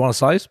like, you want a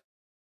slice?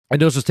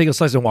 And they'll just take a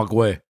slice and walk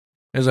away.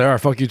 And he's like, all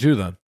right, fuck you too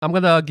then. I'm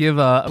gonna give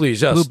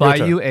Please, yes, Blue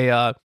Bayou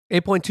a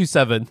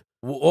 8.27.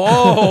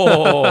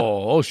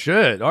 Oh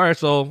shit. All right.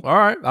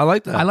 I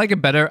like that. I like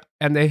it better,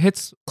 and it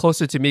hits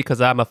closer to me because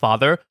I'm a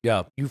father.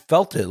 Yeah, you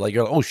felt it. Like,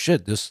 you're like, oh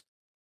shit, this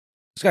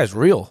guy's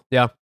real.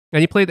 Yeah.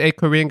 And he played a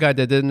Korean guy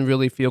that didn't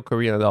really feel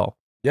Korean at all.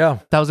 Yeah.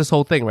 That was this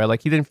whole thing, right?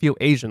 Like, he didn't feel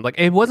Asian. Like,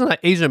 it wasn't an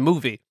Asian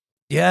movie.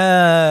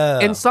 Yeah.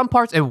 In some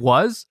parts, it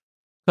was,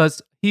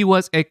 because he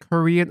was a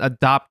Korean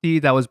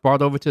adoptee that was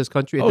brought over to his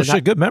country. And oh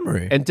shit, good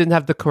memory. And didn't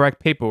have the correct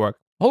paperwork.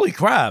 Holy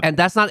crap. And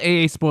that's not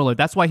AA spoiler.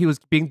 That's why he was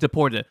being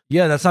deported.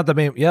 Yeah, that's not the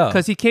main. Yeah.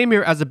 Because he came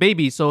here as a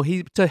baby. So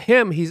to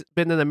him, he's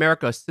been in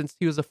America since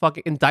he was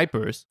in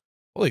diapers.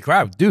 Holy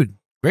crap, dude.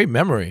 Great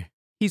memory.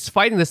 He's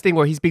fighting this thing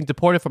where he's being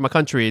deported from a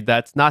country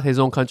that's not his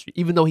own country,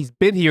 even though he's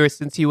been here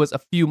since he was a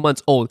few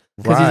months old,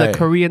 because he's a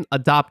Korean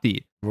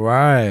adoptee.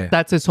 Right.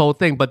 That's his whole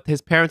thing. But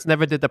his parents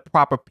never did the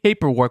proper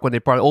paperwork when they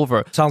brought it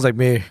over. Sounds like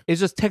me. It's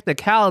just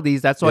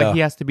technicalities. That's why he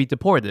has to be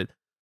deported.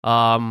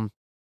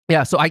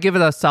 Yeah, so I give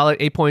it a solid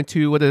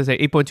 8.2. What did I say?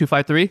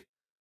 8.253?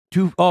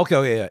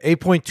 Okay, yeah.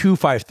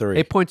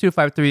 8.253.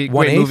 8.253.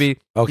 Great movie.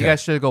 Okay. You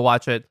guys should go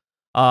watch it.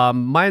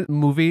 My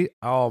movie.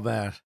 Oh,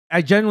 man.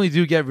 I genuinely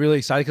do get really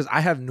excited because I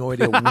have no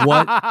idea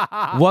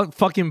what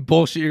fucking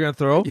bullshit you're going to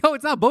throw. Yo,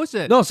 it's not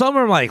bullshit. No, some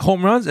are like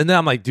home runs, and then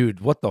I'm like, dude,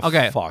 what the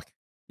fuck?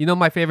 You know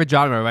my favorite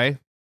genre, right?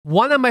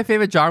 One of my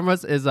favorite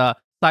genres is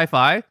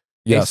sci-fi.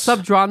 Yes. A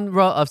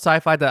subgenre of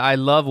sci-fi that I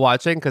love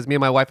watching because me and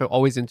my wife are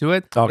always into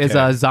it is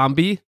a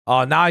zombie.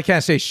 Oh, now I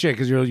can't say shit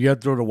because you have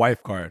to throw the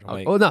wife card.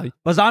 Like, oh, no.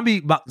 But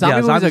zombies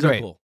are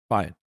great. Cool.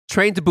 Fine.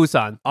 Train to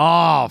Busan.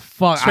 Oh,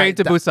 fuck. Train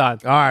to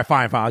Busan. All right,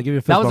 fine. I'll give you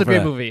a fist That was bump a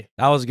great movie.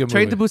 That was a good movie.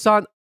 Train to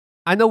Busan.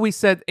 I know we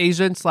said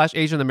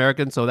Asian/Asian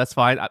American, so that's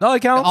fine. No,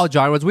 it counts. All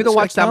genres. We don't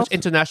watch that much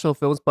international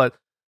films, but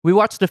we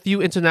watched a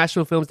few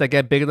international films that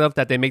get big enough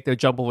that they make their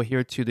jump over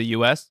here to the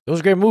US. It was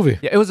a great movie.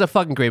 Yeah, it was a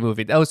fucking great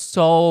movie. That was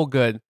so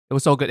good. It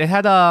was so good. It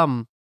had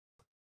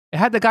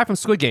the guy from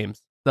Squid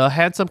Games, the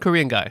handsome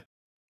Korean guy.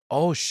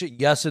 Oh shit!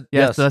 Yes,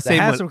 the same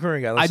handsome one.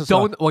 Korean guy.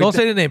 Don't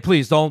say the name,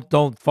 please.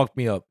 Don't fuck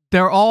me up.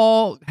 They're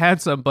all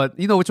handsome, but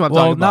you know which one I'm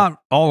talking about. Well,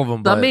 not all of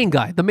them. The main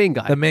guy. The main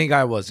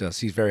guy was, yes.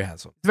 He's very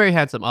handsome. Very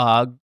handsome.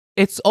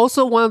 It's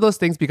also one of those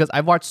things because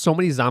I've watched so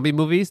many zombie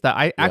movies that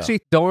I actually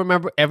don't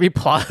remember every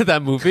plot of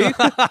that movie.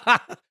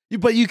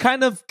 But you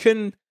kind of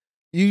can.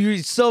 You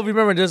still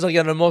remember there's like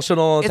an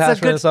emotional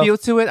attachment. It's a good feel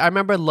to it. I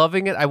remember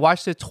loving it. I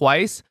watched it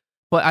twice.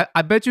 But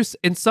I bet you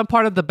in some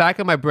part of the back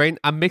of my brain,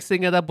 I'm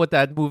mixing it up with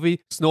that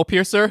movie,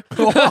 Snowpiercer.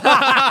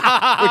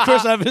 With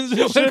Chris Evans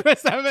and shit.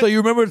 Chris Evans. So you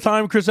remember the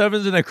time Chris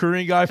Evans and that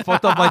Korean guy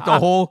fucked up like the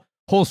whole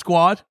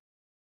squad?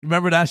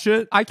 Remember that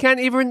shit? I can't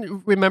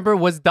even remember,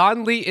 was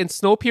Don Lee in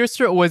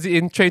Snowpiercer or was he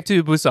in Train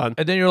to Busan?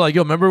 And then you're like,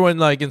 yo, remember when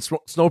like in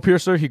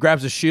Snowpiercer, he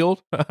grabs a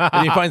shield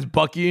and he finds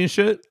Bucky and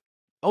shit?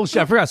 Oh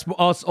shit, I forgot.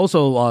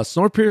 Also,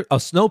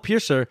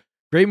 Snowpiercer,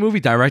 great movie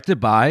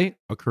directed by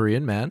a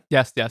Korean man.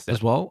 Yes.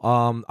 As well.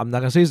 I'm not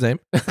gonna say his name.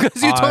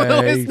 Because you don't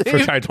know his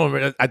name. I don't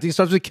remember. I think it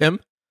starts with Kim.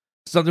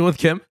 Something with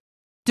Kim.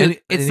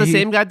 Dude, it's the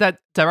same guy that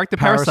directed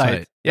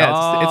Parasite.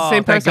 Yeah, it's the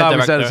same Parasite director.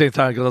 We said at the same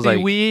time because I was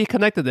like, we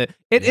connected it.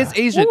 It is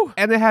Asian,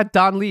 and it had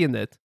Don Lee in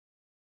it.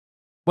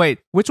 Wait,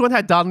 which one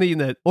had Don Lee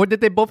in it, or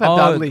did they both have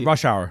Don Lee?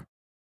 Rush Hour.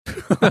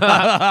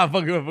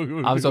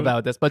 I'm so bad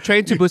with this, but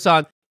Train to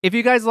Busan. If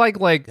you guys like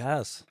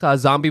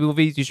zombie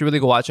movies, you should really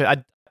go watch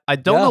it. I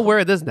don't know where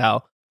it is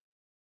now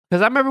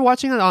because I remember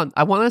watching it on.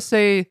 I want to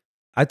say.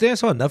 I think I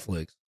saw it on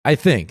Netflix. I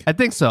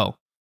think so.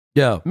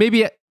 Yeah.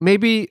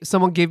 Maybe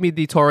someone gave me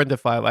the torrent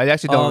file. I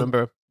actually don't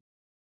remember.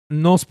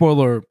 No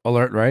spoiler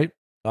alert, right?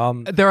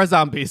 There are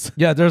zombies.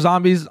 Yeah, there are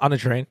zombies on a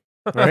train,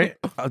 right?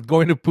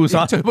 Going to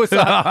Busan. To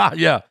Busan.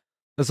 Yeah.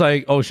 It's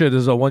like, oh shit,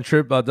 there's a one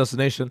trip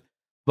destination.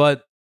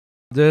 But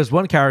there's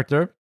one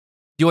character.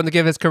 You want to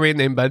give his Korean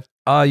name, Ben?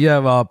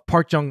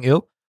 Park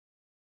Jung-il.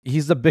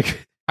 He's the big...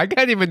 I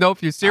can't even know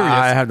if you're serious.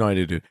 I have no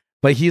idea, dude.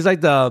 But he's like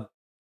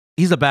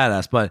he's a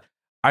badass. But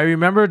I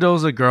remember there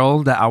was a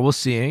girl that I was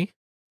seeing,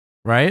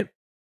 right?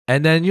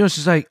 And then,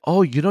 she's like,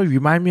 oh, you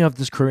remind me of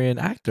this Korean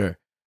actor.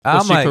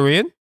 Was she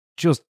Korean?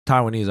 She was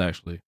Taiwanese,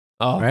 actually.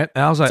 Oh. Right?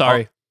 And I was like,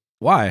 sorry. Oh,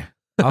 why?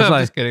 I was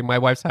like, just kidding. My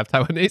wife's half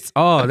Taiwanese.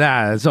 Oh,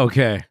 it's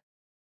okay.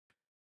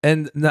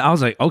 And I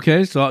was like,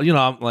 okay. So,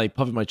 I'm like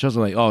puffing my chest.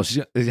 I'm like, oh,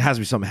 it has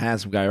to be some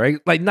handsome guy, right?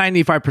 Like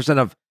 95%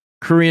 of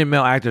Korean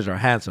male actors are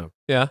handsome.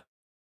 Yeah.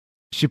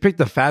 She picked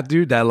the fat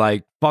dude that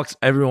like fucks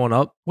everyone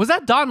up. Was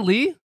that Don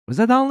Lee? Was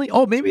that Don Lee?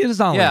 Oh, maybe it is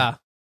Don Lee. Yeah.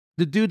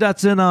 The dude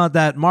that's in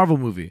that Marvel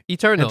movie.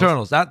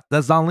 Eternals.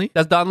 That's Don Lee?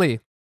 That's Don Lee.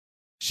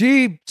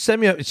 She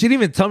sent me she didn't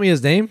even tell me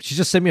his name. She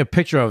just sent me a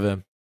picture of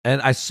him.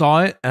 and I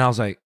saw it, and I was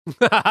like,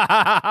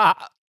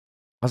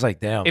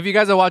 damn. If you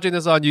guys are watching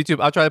this on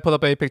YouTube, I'll try to put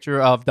up a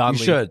picture of Don You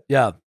Lee. should,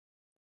 yeah.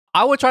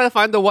 I would try to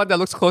find the one that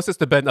looks closest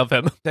to Ben of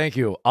him. Thank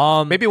you.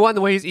 Maybe one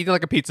where he's eating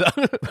like a pizza.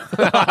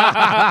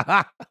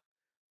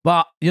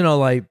 But you know,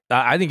 like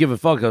I didn't give a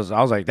fuck because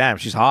I was like, damn,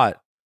 she's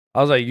hot. I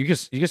was like, you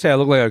can say I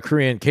look like a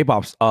Korean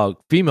K-pop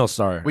female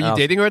star. Were you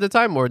dating her at the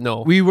time or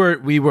no? We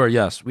were,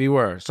 yes, we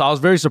were. So I was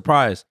very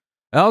surprised,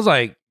 and I was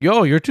like,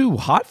 yo, you're too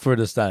hot for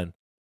this then.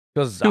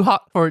 Because too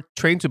hot for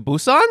Train to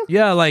Busan?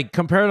 Yeah, like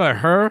compared to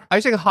her. Are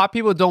you saying hot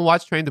people don't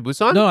watch Train to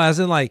Busan? No, as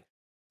in like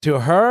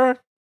to her,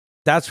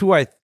 that's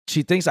who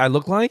she thinks I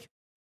look like.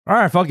 All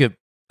right, fuck it.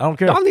 I don't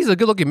care. Don Lee's a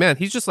good-looking man.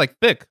 He's just like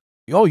thick.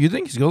 Oh, you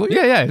think he's good looking?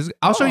 Yeah.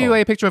 I'll show you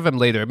a picture of him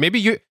later. Maybe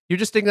you're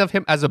just thinking of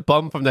him as a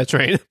bum from that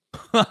train.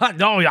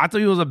 No, I thought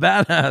he was a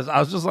badass. I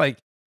was just like,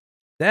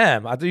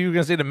 damn, I thought you were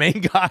gonna say the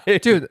main guy.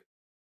 Dude,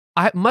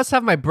 I must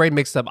have my brain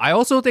mixed up. I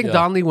also think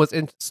Don Lee was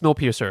in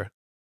Snowpiercer.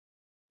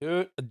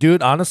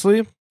 Dude,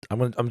 honestly,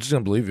 I'm just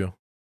gonna believe you.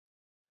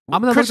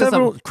 I'm gonna look this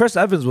up. Chris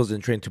Evans was in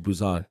Train to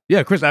Busan.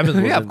 Yeah, Chris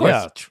Evans was of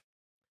course.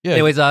 Yeah.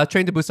 Anyways,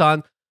 Train to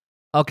Busan.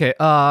 Okay.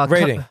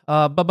 Rating.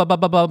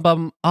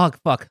 Oh,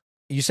 fuck.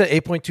 You said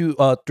 8.2,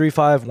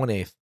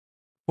 3.5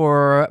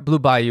 for Blue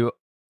Bayou.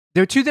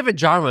 They're two different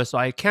genres, so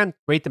I can't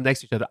rate them next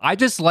to each other. I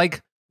just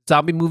like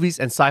zombie movies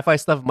and sci-fi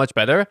stuff much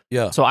better.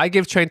 Yeah. So I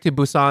give Train to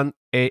Busan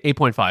a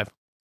 8.5.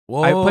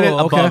 Whoa, I put it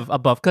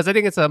above because I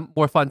think it's a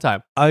more fun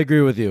time. I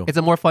agree with you. It's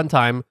a more fun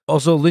time.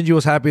 Also, Lingjie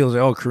was happy. I was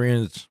like, oh,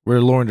 Koreans, we're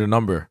lowering their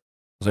number. I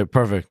was like,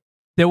 perfect.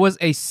 There was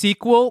a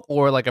sequel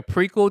or like a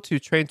prequel to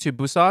Train to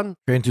Busan.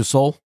 Train to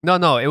Seoul?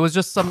 No. It was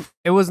just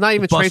it was not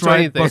even Train to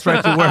anything. Bus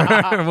ride to where?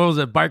 What was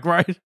it? Bike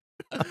ride?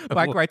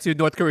 Bike ride to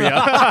North Korea.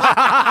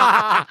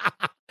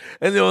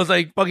 And it was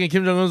like fucking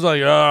Kim Jong Un was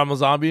like, I'm a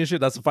zombie and shit.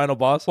 That's the final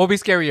boss. What would be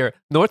scarier,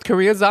 North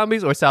Korean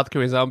zombies or South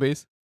Korean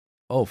zombies?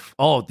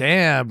 Oh,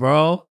 damn,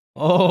 bro.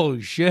 Oh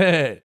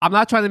shit. I'm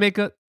not trying to make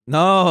I'm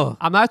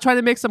not trying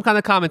to make some kind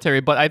of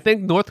commentary, but I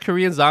think North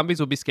Korean zombies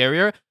would be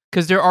scarier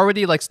because they're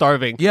already like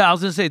starving. Yeah, I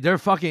was gonna say they're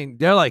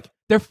famished.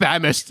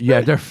 Yeah,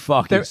 they're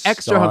fucking. They're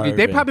extra hungry.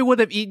 They probably would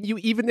have eaten you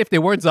even if they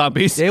weren't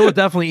zombies. They would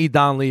definitely eat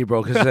Don Lee,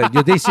 bro. Because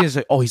like, they see it's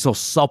like, oh, he's so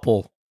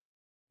supple.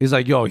 He's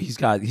like, yo, he's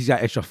got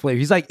extra flavor.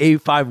 He's like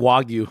A5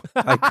 Wagyu,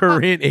 like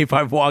Korean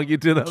A5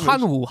 Wagyu to them.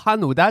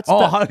 Hanu. That's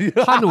Hanu.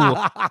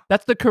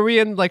 That's the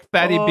Korean like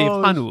fatty beef.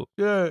 Hanu.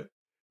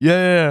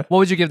 Yeah. What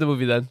would you give the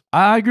movie then?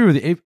 I agree with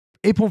you.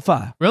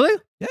 8.5.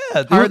 Really?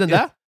 Yeah. Higher than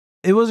that?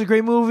 It was a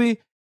great movie.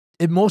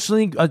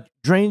 Emotionally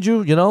drained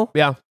you, you know?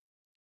 Yeah.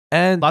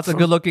 And lots of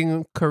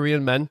good-looking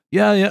Korean men.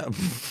 Yeah.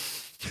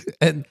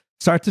 And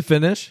start to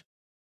finish,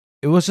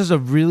 it was just a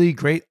really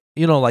great,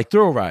 like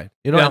thrill ride.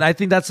 And I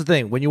think that's the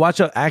thing. When you watch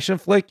an action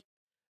flick,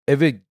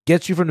 if it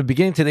gets you from the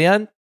beginning to the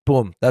end,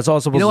 boom, that's all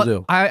it's supposed to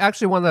do. I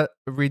actually want to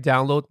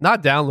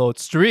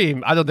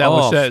stream. I don't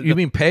download shit. You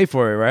mean pay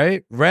for it,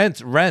 right?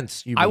 Rents.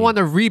 I want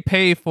to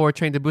repay for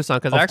Train to Busan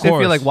because I actually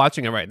feel like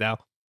watching it right now.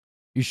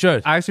 You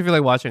should. I actually feel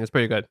like watching it. It's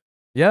pretty good.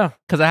 Yeah.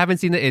 Because I haven't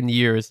seen it in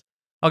years.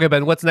 Okay,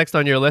 Ben, what's next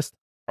on your list?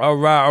 All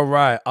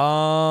right.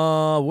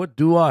 What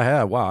do I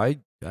have? Wow, I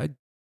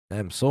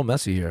am so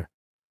messy here.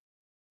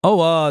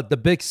 Oh, The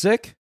Big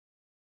Sick.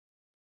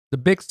 The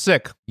Big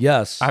Sick.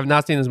 Yes. I have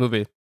not seen this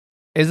movie.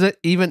 Is it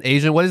even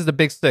Asian? What is The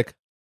Big Sick?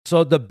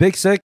 So The Big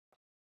Sick,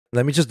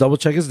 let me just double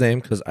check his name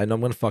because I know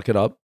I'm going to fuck it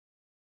up.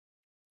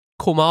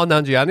 Kumail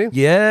Nanjiani?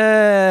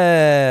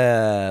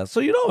 Yeah. So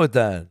you know it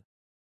then.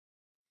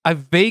 I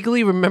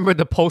vaguely remember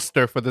the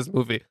poster for this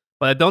movie,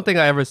 but I don't think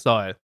I ever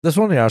saw it. This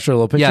one here, I'll show you a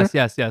little picture.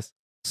 Yes.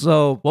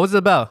 So what was it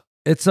about?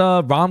 It's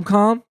a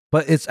rom-com,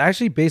 but it's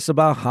actually based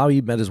about how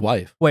he met his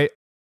wife. Wait,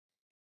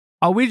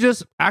 are we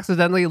just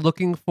accidentally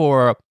looking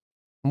for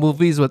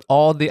movies with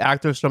all the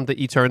actors from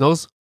the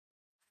Eternals?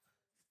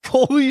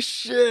 Holy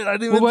shit! I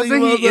didn't even wasn't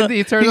think about he that. in the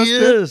Eternals? He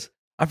is.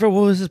 I forgot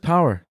what was his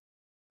power.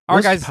 All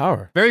right, guys.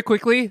 Power? Very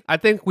quickly, I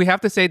think we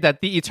have to say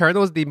that the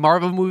Eternals, the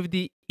Marvel movie,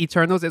 the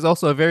Eternals, is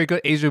also a very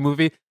good Asian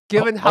movie.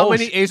 Given how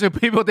many Asian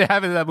people they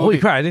have in that movie. Holy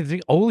crap! I didn't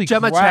think. Holy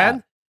Gemma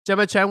crap!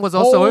 Gemma Chan was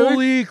also.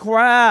 Holy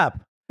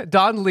crap!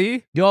 Don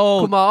Lee.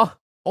 Yo. Kumail.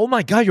 Oh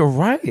my god! You're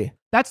right.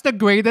 That's the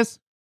greatest.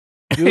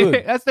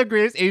 Dude. That's the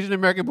greatest Asian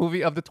American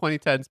movie of the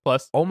 2010s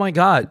plus. Oh my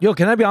god! Yo,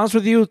 can I be honest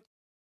with you?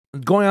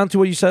 Going on to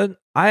what you said,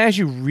 I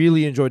actually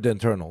really enjoyed the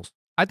Eternals.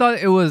 I thought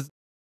it was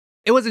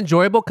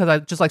enjoyable because I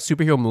just like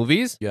superhero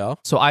movies. Yeah.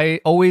 So I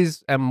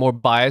always am more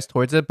biased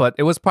towards it, but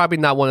it was probably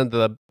not one of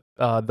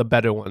the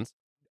better ones.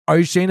 Are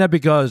you saying that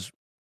because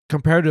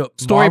compared to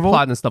story Marvel?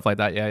 Plot and stuff like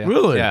that? Yeah.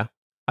 Really? Yeah.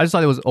 I just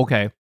thought it was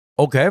okay.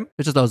 Okay.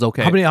 I just thought it was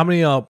okay. How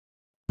many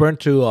burnt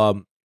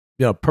to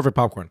perfect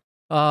popcorn?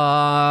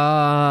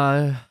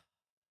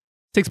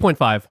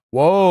 6.5.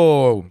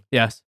 Whoa.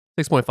 Yes,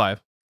 6.5.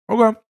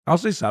 Okay, I'll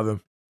say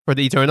 7 for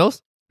the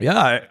Eternals.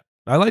 Yeah,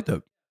 I liked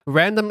it.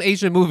 Random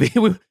Asian movie.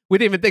 we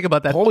didn't even think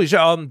about that. Holy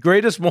shit!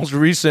 Greatest, most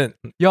recent.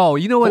 Yo,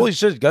 you know what? Holy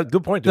shit! Good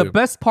point, dude. The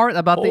best part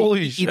about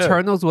the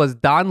Eternals was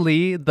Don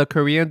Lee, the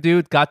Korean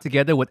dude, got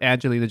together with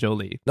Angelina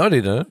Jolie. No, they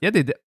didn't. Yeah,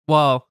 they did.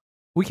 Well,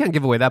 we can't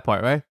give away that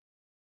part, right?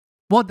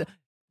 Well,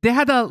 they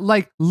had a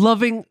like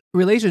loving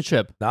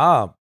relationship.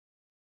 Nah,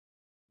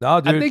 dude.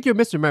 I think you're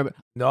misremembering.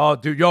 No,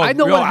 dude. Yo, I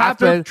know what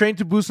after happened. Train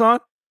to Busan,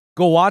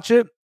 go watch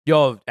it.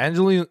 Yo,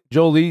 Angelina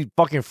Jolie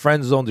fucking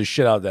friend zoned the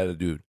shit out of that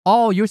dude.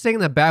 Oh, you're saying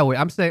in a bad way.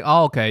 I'm saying,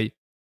 oh, okay.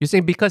 You're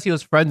saying because he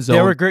was friend zoned.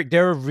 They were great. They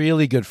were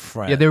really good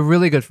friends. Yeah, they're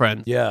really good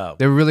friends. Yeah.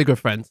 They're really good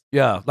friends.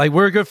 Yeah. Like,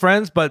 we're good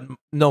friends, but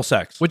no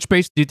sex. Which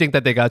base do you think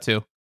that they got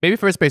to? Maybe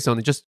first base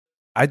only. Just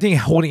I think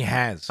holding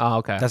hands. oh,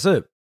 okay. That's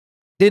it.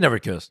 They never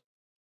kissed.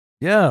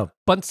 Yeah.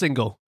 Bunt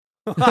single.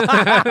 On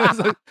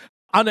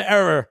the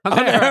error. On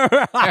the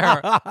error.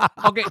 Error.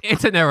 Okay,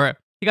 it's an error.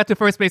 He got to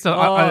first base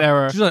on an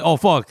error. She's like, oh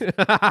fuck.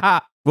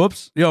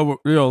 Whoops. Yo,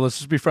 let's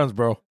just be friends,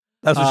 bro.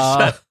 That's what she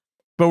said.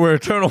 But we're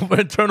eternal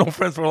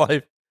friends for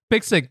life.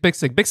 Big sick, big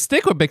sick. Big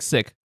stick or big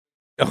sick?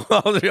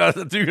 I was like, I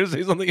you're gonna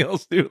say something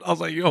else, dude. I was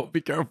like, yo,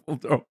 be careful,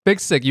 bro. Big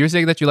sick. You're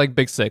saying that you like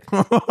big sick.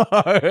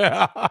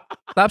 Yeah.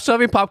 Stop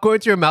shoving popcorn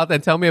into your mouth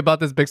and tell me about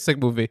this big sick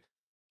movie.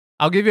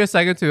 I'll give you a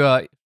second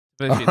to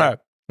finish it. All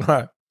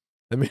right.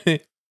 Let me.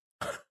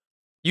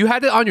 You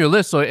had it on your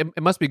list, so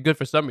it must be good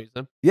for some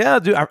reason. Yeah,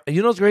 dude.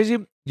 You know what's crazy?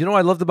 You know what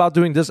I loved about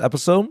doing this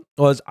episode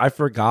was I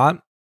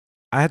forgot.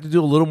 I had to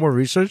do a little more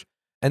research,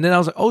 and then I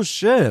was like, oh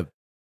shit.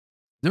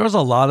 There was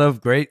a lot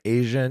of great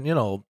Asian,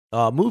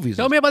 movies.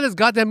 Tell me about this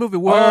goddamn movie.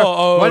 We're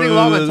running no,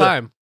 long no, on no.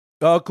 time.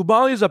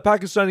 Kubali is a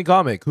Pakistani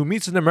comic who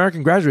meets an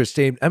American graduate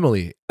named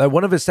Emily at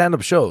one of his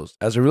stand-up shows.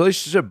 As a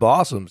relationship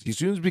blossoms, he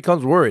soon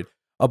becomes worried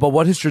about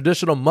what his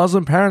traditional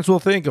Muslim parents will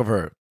think of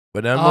her.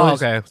 But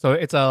Emily's okay. So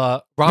it's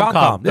a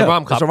rom-com. Yeah,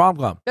 Rom-com. it's a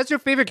rom-com. That's your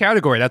favorite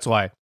category. That's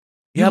why.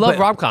 You Yeah, love but-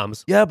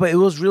 rom-coms. Yeah, but it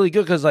was really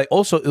good because, like,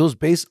 also it was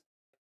based.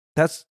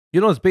 That's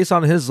it's based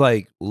on his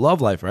like love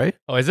life, right?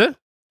 Oh, is it?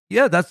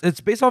 Yeah,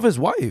 it's based off his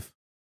wife.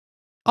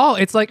 Oh,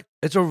 it's like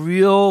It's a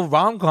real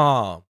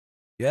rom-com.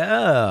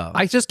 Yeah.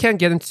 I just can't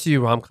get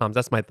into rom-coms.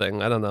 That's my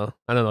thing. I don't know.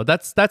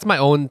 That's my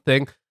own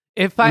thing.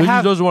 If I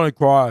Lingjie doesn't want to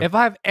cry. if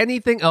I have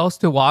anything else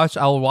to watch,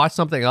 I will watch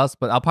something else.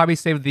 But I'll probably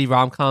save the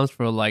rom-coms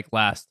for like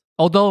last.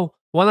 Although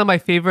one of my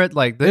favorite,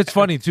 like It's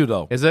funny too,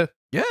 though. Is it?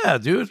 Yeah,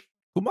 dude.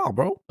 Come on,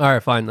 bro. All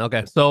right, fine.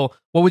 Okay. So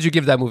what would you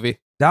give that movie?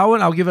 That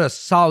one, I'll give it a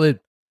solid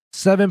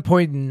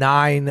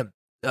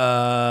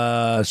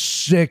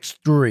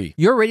 7.963.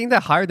 You're rating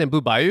that higher than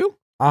Blue Bayou?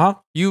 Uh-huh.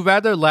 You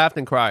rather laugh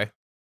than cry.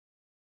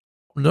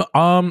 No,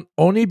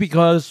 only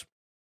because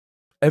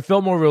it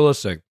felt more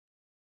realistic.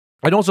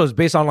 And also it's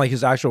based on like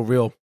his actual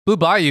real. Blue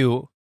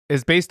Bayou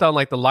is based on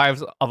like the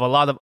lives of a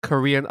lot of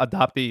Korean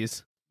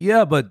adoptees.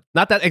 Yeah, but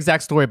Not that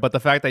exact story, but the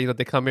fact that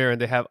they come here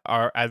and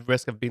are at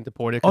risk of being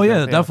deported. 'cause oh yeah,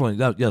 they're-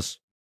 definitely. Yes.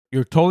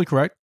 You're totally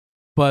correct.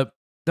 But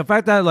the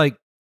fact that like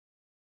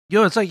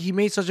it's like he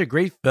made such a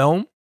great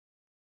film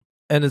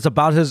and it's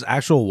about his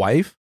actual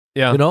wife,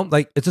 Yeah.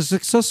 like it's a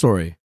success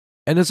story.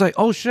 And it's like,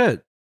 oh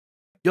shit.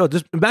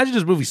 Just imagine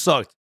this movie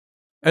sucked.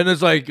 And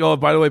it's like, oh,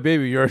 by the way,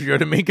 baby, you're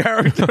the main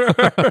character.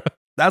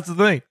 That's the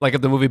thing. Like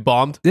if the movie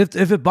bombed. If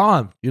it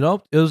bombed, it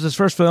was his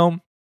first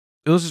film.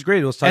 It was just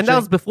great. It was touching. And that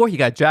was before he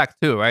got jacked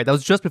too, right? That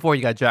was just before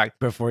he got jacked.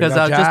 before he Because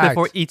got just jacked.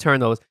 before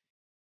Eternals.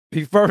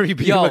 Before he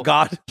became Yo, a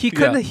god. He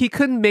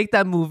couldn't make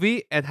that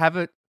movie and have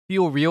it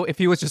feel real if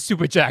he was just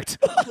super jacked.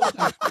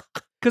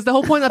 Because the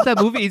whole point of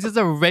that movie is just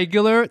a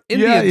regular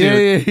Indian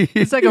dude. Yeah.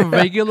 It's like a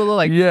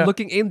regular Yeah.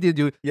 looking Indian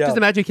dude. Yeah. Just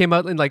imagine he came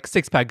out in like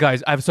six-pack.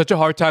 Guys, I have such a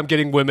hard time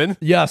getting women.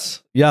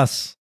 Yes.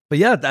 But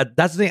yeah,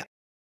 that's the thing.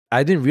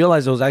 I didn't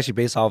realize it was actually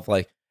based off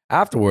like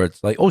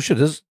afterwards. Like, oh shit,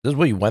 this is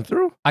what you went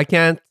through? I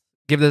can't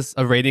give this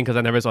a rating because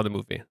I never saw the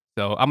movie.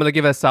 So I'm going to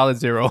give it a solid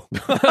 0.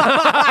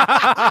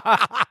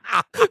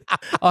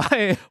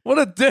 What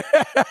a dick.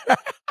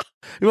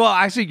 Well,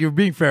 actually, you're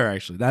being fair,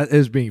 actually. That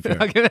is being fair.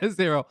 I'll give it a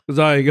 0.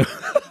 Sorry. Go.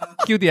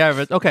 Cue the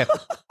average. Okay.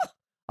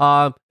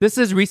 This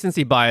is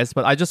recency bias,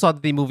 but I just saw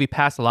the movie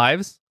Past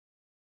Lives.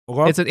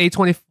 It's an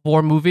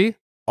A24 movie.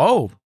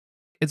 Oh.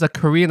 It's a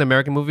Korean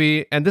American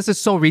movie, and this is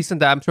so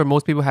recent that I'm sure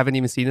most people haven't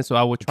even seen it. So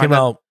I would try.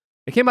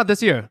 It came out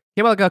this year. It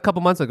came out like a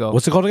couple months ago.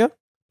 What's it called again?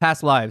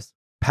 Past Lives.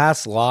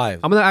 Past Live.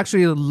 I'm gonna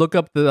actually look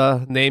up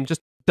the name, just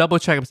double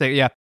check. I'm saying,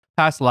 yeah,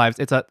 Past Lives.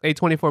 It's a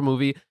A24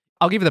 movie.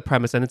 I'll give you the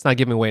premise, and it's not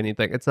giving away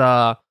anything.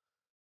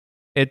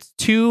 It's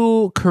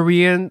two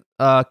Korean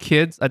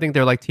kids. I think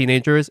they're like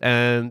teenagers,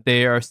 and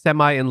they are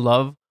semi in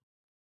love.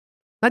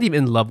 Not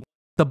even in love.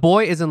 The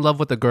boy is in love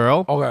with the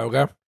girl.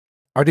 Okay.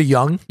 Are they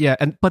young? Yeah,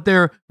 but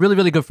they're really,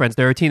 really good friends.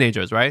 They're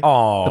teenagers, right?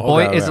 Oh. The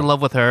boy is in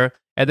love with her,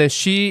 and then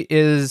she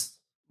is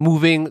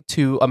moving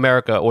to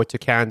America or to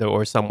Canada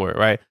or somewhere,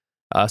 right?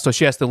 So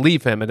she has to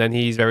leave him, and then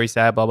he's very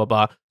sad, blah, blah,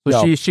 blah.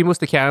 So she moves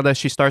to Canada.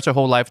 She starts her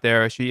whole life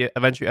there. She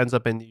eventually ends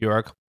up in New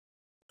York.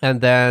 And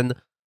then...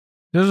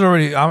 This is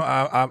already...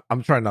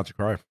 I'm trying not to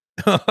cry.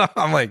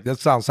 I'm like, that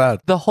sounds sad.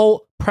 The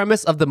whole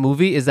premise of the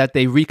movie is that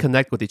they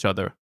reconnect with each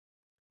other.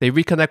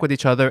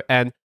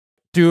 And...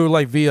 Do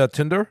like via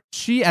Tinder?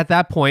 She, at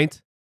that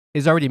point,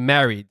 is already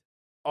married.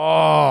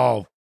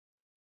 Oh.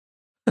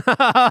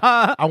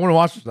 I want to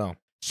watch this now.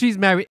 She's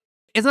married.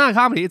 It's not a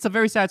comedy. It's a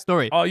very sad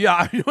story. Oh,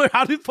 yeah.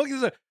 How the fuck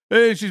is it?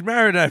 Hey, she's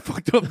married and I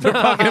fucked up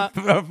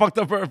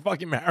her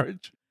fucking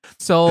marriage.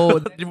 So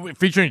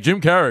Featuring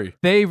Jim Carrey.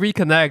 they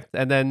reconnect,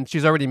 and then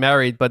she's already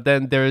married, but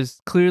then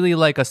there's clearly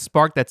like a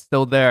spark that's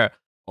still there.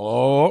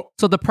 Oh,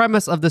 So the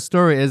premise of the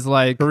story is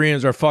like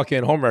Koreans are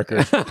fucking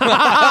homewreckers.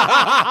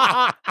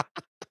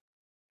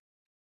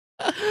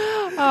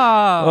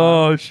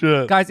 Oh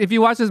shit, guys, if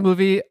you watch this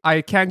movie,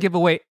 I can't give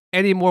away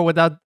any more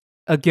without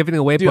giving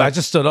away. dude! but I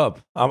just stood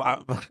up.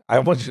 I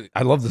want you.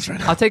 I love this right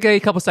now. I'll take a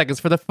couple seconds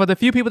for the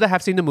few people that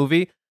have seen the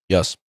movie.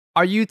 Yes.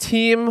 Are you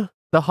team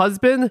the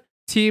husband,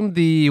 team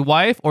the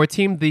wife, or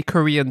team the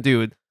Korean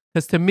dude?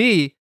 Because to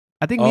me,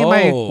 I think me and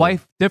my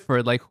wife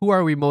differ. Like, who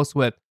are we most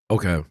with?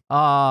 Okay. Oh,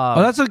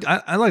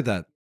 I like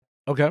that.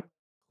 Okay.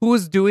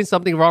 Who's doing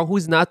something wrong?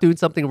 Who's not doing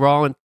something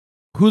wrong?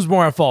 Who's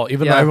more at fault?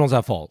 Even though everyone's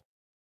at fault.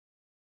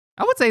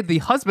 I would say the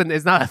husband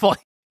is not at fault.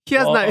 He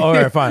has not. All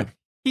right, fine.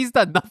 He's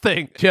done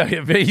nothing. Yeah,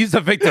 he's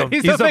the victim.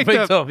 He's the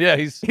victim. Yeah,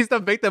 he's the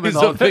victim. He's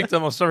the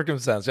victim of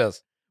circumstance.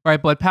 Yes.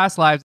 Right, but past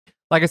lives,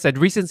 like I said,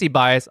 recency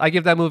bias. I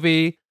give that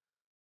movie.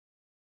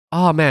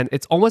 Oh man,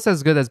 it's almost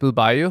as good as Blue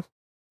Bayou.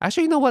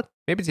 Actually, you know what?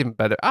 Maybe it's even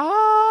better.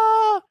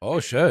 Oh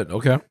shit.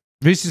 Okay.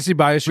 Recency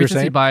bias. You're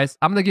Recency saying? bias.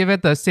 I'm gonna give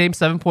it the same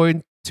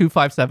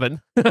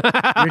 7.257.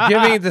 You're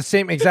giving it the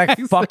same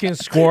exact fucking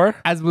score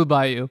as Blue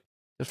Bayou.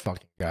 This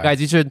fucking guy.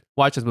 Guys, you should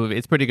watch this movie.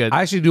 It's pretty good.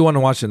 I actually do want to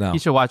watch it now. You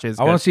should watch it.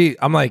 I want to see.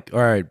 I'm like, all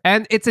right.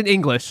 And it's in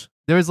English.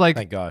 There's like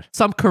Thank God.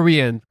 some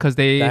Korean because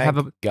they Thank have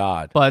a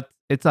God. but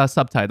it's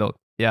subtitled.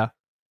 Yeah.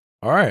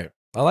 All right.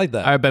 I like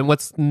that. All right, Ben.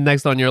 What's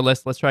next on your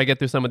list? Let's try to get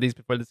through some of these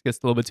before this gets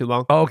a little bit too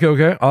long. Oh,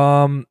 okay.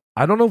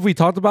 I don't know if we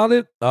talked about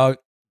it.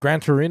 Gran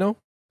Torino.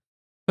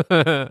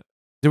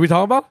 Did we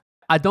talk about?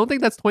 I don't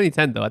think that's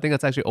 2010 though. I think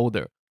that's actually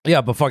older. Yeah,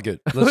 but fuck it.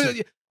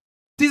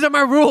 These are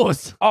my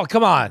rules. Oh,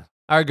 come on.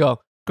 All right, go.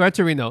 Gran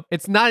Torino.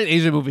 It's not an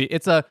Asian movie.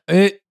 It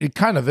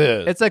kind of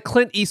is. It's a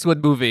Clint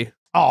Eastwood movie.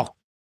 Oh,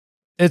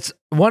 it's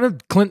one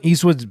of Clint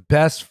Eastwood's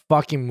best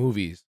fucking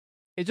movies.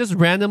 It just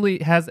randomly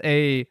has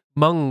a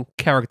Hmong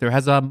character,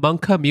 has a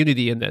Hmong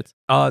community in it.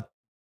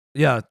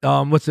 Yeah.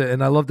 What's it?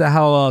 And I love that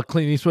how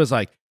Clint Eastwood's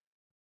like,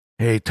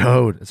 "Hey,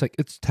 Toad." It's like,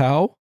 it's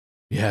Tao.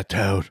 Yeah,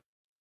 Toad.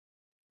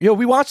 Yo,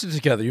 we watched it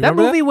together. You that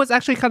remember movie was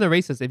actually kind of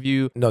racist. If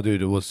you no,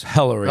 dude, it was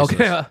hella racist.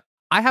 okay,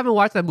 I haven't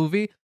watched that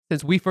movie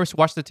since we first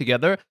watched it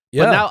together.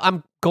 Yeah. But now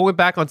I'm going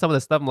back on some of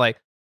the stuff. I'm like,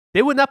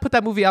 they would not put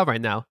that movie out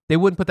right now. They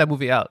wouldn't put that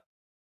movie out,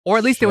 or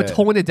at least they would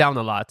tone it down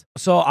a lot.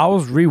 So I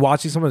was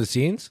rewatching some of the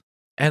scenes,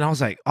 and I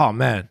was like, oh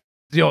man,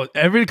 yo,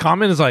 every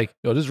comment is like,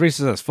 yo, this is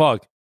racist as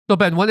fuck. So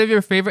Ben, one of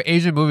your favorite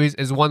Asian movies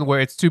is one where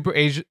it's super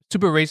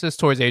racist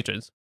towards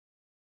Asians.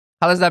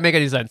 How does that make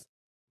any sense?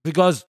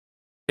 Because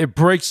it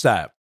breaks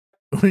that.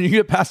 When you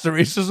get past the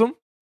racism,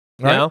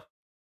 right? Yeah.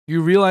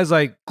 You realize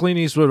like Clint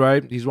Eastwood,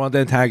 right? He's one of the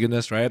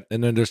antagonists, right?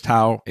 And then there's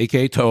Tao,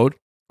 aka Toad,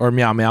 or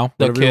Meow Meow,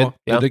 the whatever kid. you want.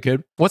 Yeah. The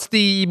kid. What's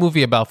the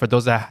movie about for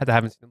those that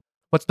haven't seen it?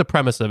 What's the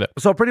premise of it?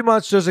 So pretty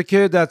much there's a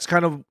kid that's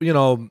kind of,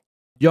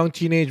 young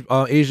teenage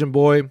Asian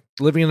boy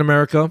living in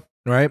America,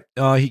 right?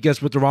 He gets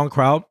with the wrong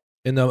crowd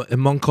in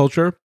Hmong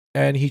culture,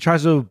 and he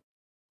tries to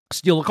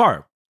steal a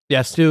car.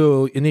 Yes.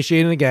 To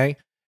initiate in a gang,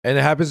 and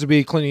it happens to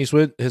be Clint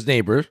Eastwood, his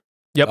neighbor.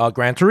 Yep.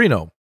 Gran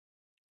Torino.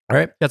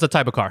 Right? That's a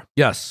type of car.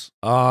 Yes.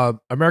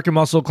 American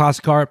Muscle,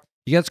 classic car.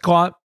 He gets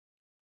caught.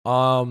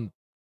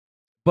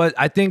 But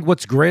I think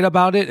what's great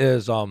about it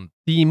is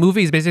the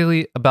movie is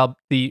basically about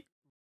the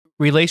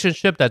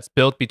relationship that's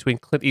built between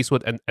Clint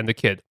Eastwood and the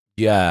kid.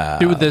 Yeah.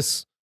 Through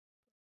this,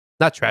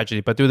 not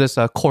tragedy, but through this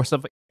course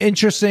of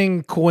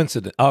interesting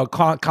coincidence,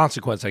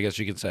 consequence, I guess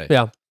you could say.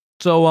 Yeah.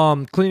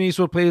 So Clint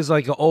Eastwood plays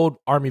like an old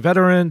army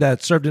veteran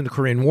that served in the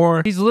Korean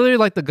War. He's literally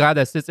like the guy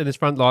that sits in his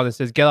front lawn and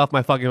says, "Get off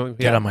my fucking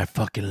Get on my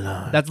fucking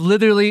lawn." That's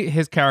literally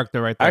his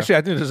character right there. Actually,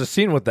 I think there's a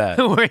scene with that.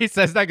 Where he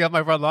says that, "Get off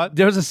my front lawn."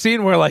 There's a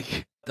scene where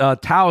like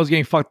Tao is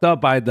getting fucked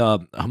up by the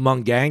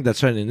Hmong gang that's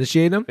trying to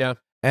initiate him. Yeah.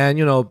 And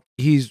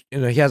he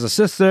has a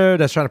sister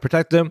that's trying to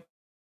protect him.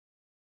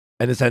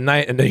 And it's at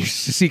night, and then you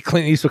see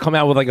Clint Eastwood come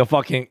out with like a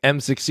fucking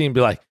M16 and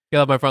be like, "Get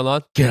off my front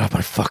lawn." Get off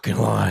my fucking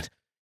lawn.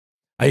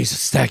 I used to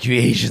stack you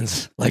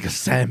Asians like a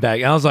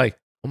sandbag. And I was like,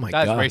 oh my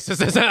God. That's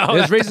racist as hell.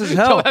 It's racist as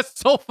hell. That's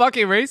so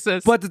fucking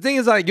racist. But the thing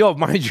is like, yo,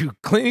 mind you,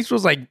 Clint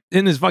Eastwood's like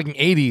in his fucking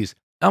 80s.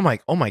 I'm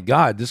like, oh my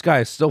God, this guy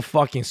is still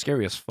fucking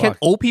scary as fuck. Can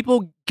old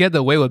people get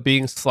away with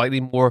being slightly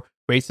more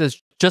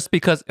racist just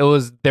because it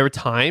was their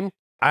time?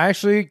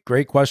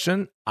 Great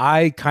question.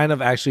 I kind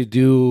of actually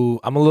do.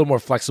 I'm a little more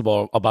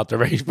flexible about the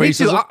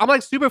racism. I'm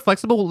like super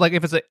flexible. Like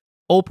if it's an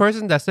old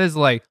person that says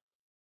like,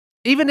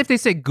 even if they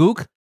say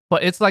gook,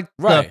 but it's like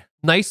the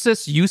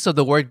nicest use of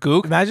the word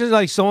gook. Imagine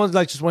like someone's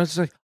like just wants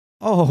to say,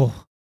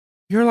 oh,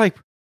 you're like,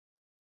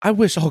 I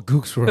wish all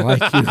gooks were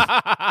like you.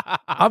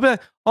 I'll be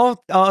like, oh,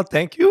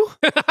 thank you.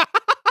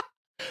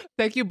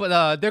 Thank you,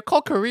 but they're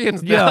called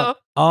Koreans now.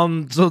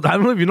 Yeah. So I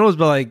don't know if you noticed,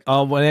 but like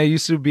when I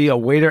used to be a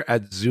waiter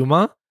at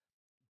Zuma,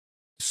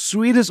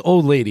 sweetest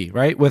old lady,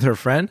 right? With her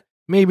friend,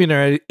 maybe in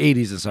her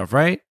 80s and stuff,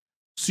 right?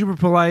 Super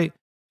polite.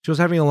 She was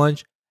having a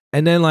lunch.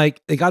 And then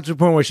like it got to the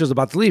point where she was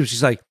about to leave.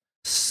 She's like,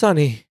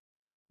 Sonny,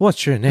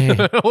 what's your name?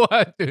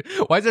 What? Dude?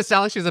 Why does it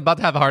sound like she's about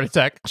to have a heart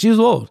attack? She's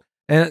old.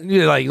 And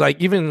you know, like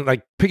even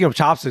like picking up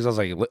chopsticks, I was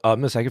like,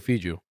 Miss, I can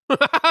feed you.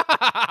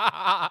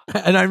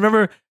 And I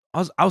remember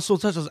I was so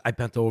touched. I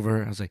bent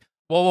over. I was like,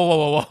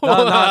 whoa.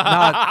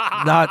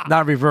 no,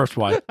 not reverse.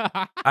 Why?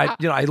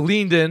 I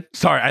leaned in.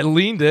 Sorry, I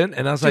leaned in,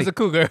 and I was She's like, a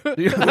cougar.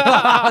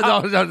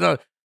 no,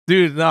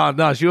 dude,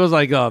 no. She was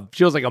like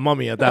a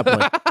mummy at that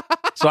point.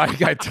 So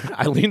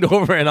I leaned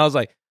over, and I was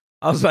like,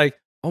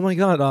 oh my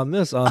god,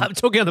 Miss, I'm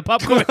choking on the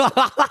popcorn.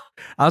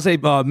 I was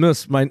like,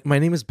 Miss, my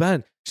name is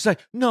Ben. She's like,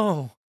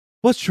 no,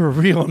 what's your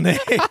real name?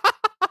 And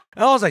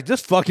I was like,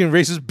 this fucking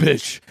racist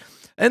bitch.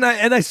 And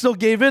I still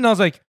gave in. I was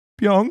like,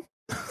 Pyong.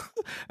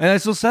 And I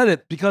still said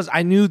it because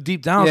I knew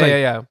deep down.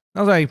 I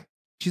was like,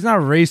 she's not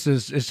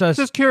racist. It's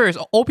just curious.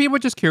 Old people are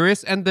just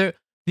curious, and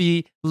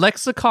the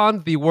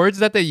lexicon, the words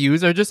that they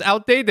use are just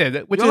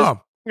outdated. Which is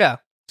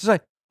She's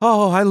like,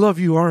 oh, I love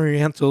you,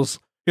 Orientals.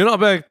 You know,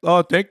 I'm like,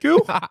 oh, thank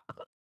you.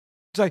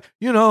 It's like,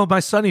 you know, my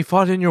son, he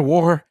fought in your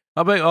war.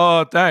 I'm like,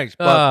 oh, thanks.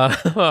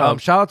 But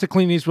shout out to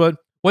Clint Eastwood.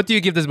 What do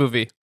you give this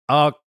movie?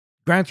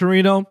 Gran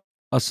Torino,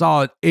 a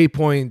solid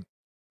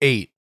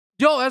 8.8.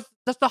 Yo,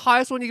 that's the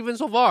highest one you've given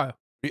so far.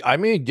 I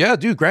mean, yeah,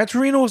 dude, Gran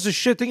Torino was the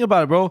shit. Thing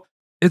about it, bro.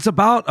 It's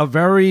about a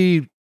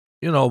very,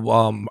 I don't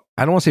want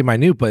to say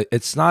minute, but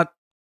it's not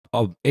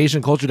an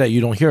Asian culture that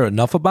you don't hear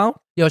enough about.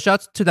 Yo,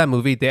 shouts to that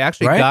movie. They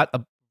actually got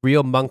a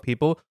real Hmong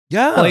people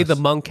play the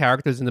Hmong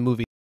characters in the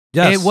movie.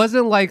 Yes. It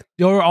wasn't like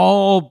they were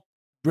all,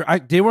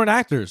 they weren't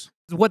actors.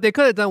 What they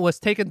could have done was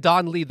taken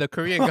Don Lee, the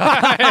Korean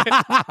guy,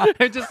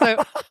 and just like,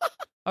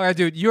 all right,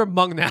 dude, you're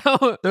Hmong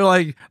now. They're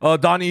like,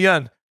 Donnie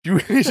Yen. We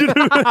need you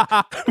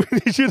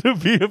to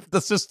be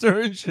the sister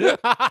and shit.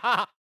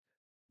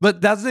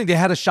 But that's the thing. They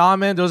had a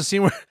shaman. There was a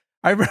scene where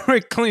I remember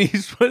Clint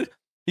Eastwood,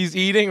 he's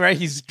eating, right?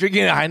 He's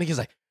drinking a Heineken. He's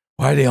like,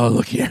 why are they all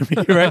looking at me,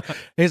 right? And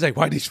he's like,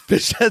 why are these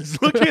fish heads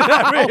looking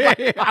at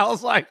me? I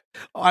was like,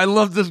 oh, I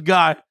love this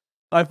guy.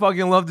 I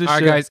fucking love this shit.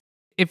 All right, guys.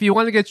 If you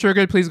want to get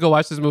triggered, please go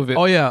watch this movie.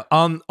 Oh, yeah.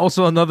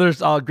 Also, another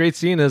great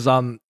scene is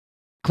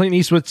Clint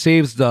Eastwood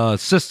saves the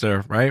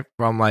sister, right?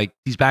 From like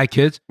these bad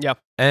kids. Yeah.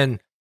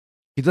 And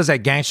he does that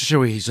gangster shit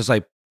where he's just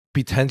like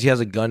pretends he has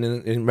a gun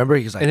and remember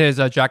he's like in his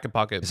jacket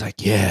pocket. He's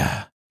like,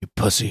 yeah, you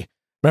pussy.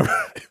 Remember?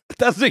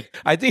 That's the thing.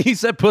 I think he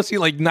said pussy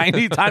like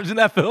 90 times in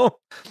that film.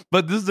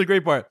 But this is the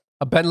great part.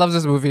 Ben loves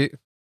this movie.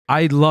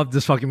 I love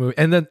this fucking movie.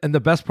 And the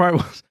best part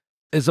was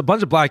it's a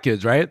bunch of black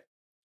kids, right?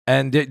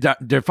 And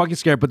they're fucking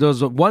scared. But there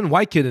was one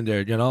white kid in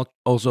there,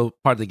 also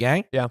part of the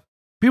gang. Yeah.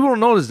 People don't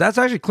notice that's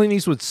actually Clint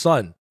Eastwood's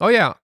son. Oh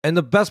yeah. And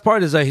the best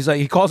part is that he's like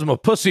he calls him a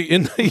pussy,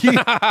 and he's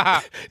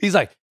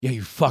like, "Yeah,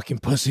 you fucking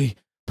pussy,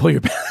 pull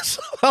your pants."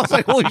 I was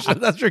like, "Holy shit,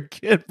 that's your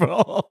kid,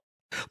 bro!"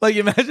 Like,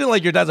 imagine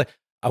like your dad's like,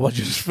 "I want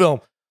you to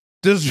film.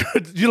 This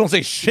you don't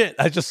say shit.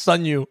 I just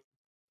son you."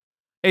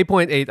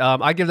 8.8.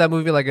 I give that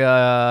movie like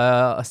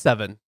a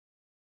 7.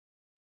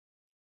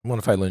 I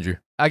want to fight Lingjie.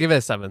 I give it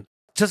a 7.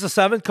 Just a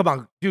 7? Come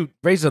on, dude,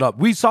 raise it up.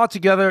 We saw it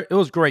together. It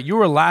was great. You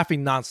were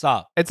laughing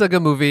nonstop. It's a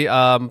good movie.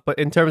 But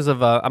in terms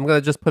of, I'm gonna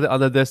just put it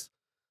under this.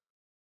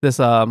 Because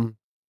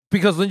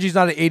Lingjie's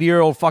not an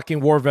 80-year-old fucking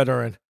war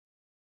veteran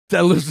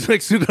that lives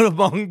next to the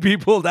Hmong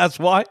people. That's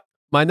why.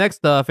 My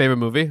next favorite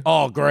movie.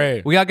 Oh,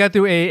 great. We gotta get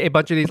through a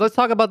bunch of these. Let's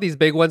talk about these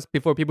big ones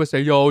before people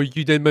say, "Yo,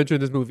 you didn't mention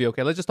this movie."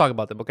 Okay, let's just talk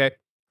about them. Okay.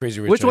 Crazy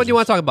Rich Which one do you Asians.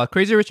 want to talk about?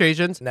 Crazy Rich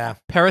Asians. Nah.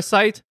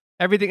 Parasite.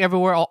 Everything,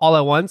 Everywhere, all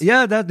at once.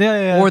 Yeah,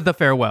 yeah. Or The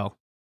Farewell.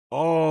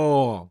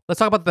 Oh. Let's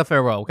talk about The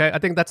Farewell. Okay, I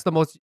think that's the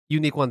most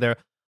unique one there.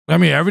 I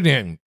mean,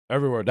 everything,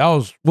 everywhere.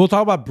 We'll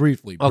talk about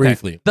briefly.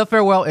 The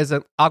Farewell is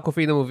an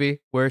Awkwafina movie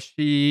where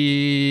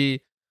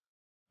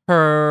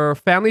her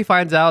family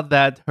finds out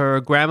that her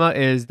grandma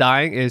is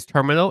dying, is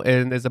terminal,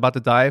 and is about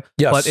to die.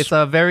 Yes. But it's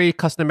a very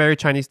customary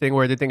Chinese thing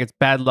where they think it's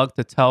bad luck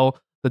to tell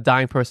the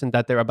dying person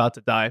that they're about to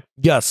die.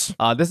 Yes.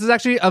 This is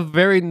actually a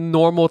very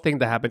normal thing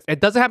that happens.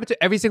 It doesn't happen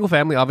to every single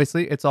family,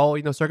 obviously. It's all,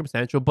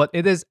 circumstantial, but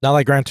it is Not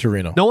like Gran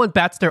Torino. no one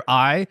bats their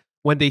eye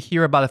when they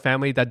hear about a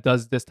family that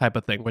does this type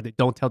of thing where they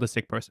don't tell the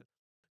sick person.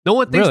 No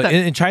one thinks Really?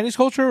 that In Chinese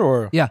culture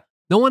or? Yeah.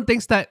 No one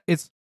thinks that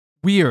it's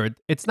weird.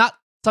 It's not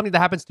something that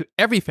happens to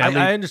every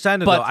family. I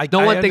understand it but though.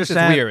 no one thinks it's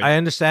weird. I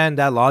understand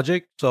that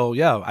logic. So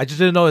yeah, I just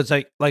didn't know it's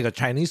like a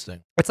Chinese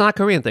thing. It's not a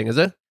Korean thing, is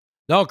it?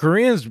 No,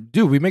 Koreans,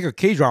 dude, we make a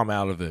K-drama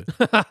out of it.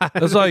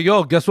 It's like,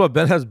 yo, guess what?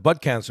 Ben has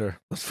butt cancer.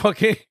 Let's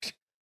fucking,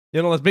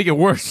 let's make it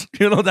worse.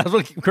 That's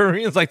what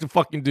Koreans like to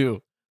fucking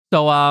do.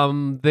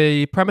 So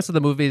the premise of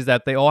the movie is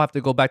that they all have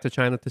to go back to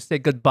China to say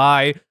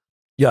goodbye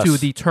to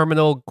the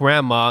terminal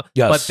grandma,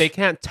 but they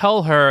can't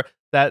tell her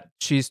that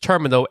she's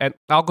terminal. And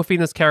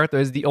Awkwafina's character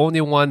is the only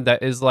one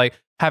that is like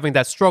having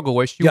that struggle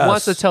where she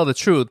wants to tell the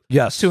truth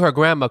to her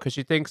grandma because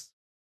she thinks,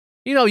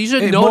 you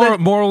should know that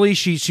morally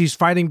she's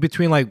fighting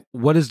between like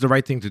what is the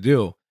right thing to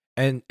do,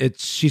 and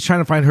she's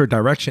trying to find her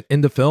direction in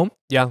the film.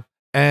 Yeah,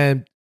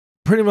 and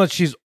pretty much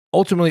she's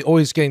ultimately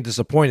always getting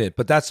disappointed,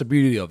 but that's the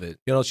beauty of it.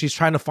 She's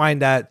trying to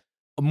find that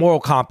moral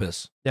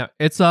compass. Yeah,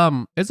 it's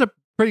a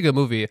pretty good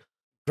movie.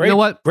 Great, you know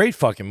what? Great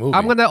fucking movie.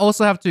 I'm gonna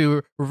also have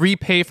to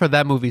repay for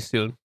that movie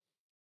soon.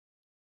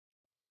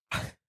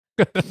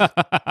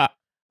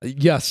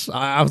 Yes,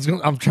 I'm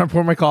trying to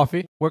pour my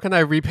coffee. Where can I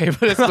repay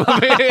for this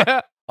movie?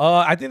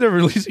 I think they're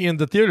releasing in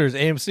the theaters,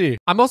 AMC.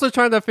 I'm also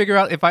trying to figure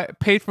out if I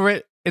paid for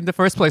it in the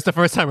first place the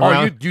first time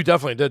around. Oh, you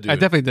definitely did, dude. I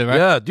definitely did, right?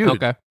 Yeah, dude.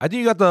 Okay. I think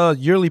you got the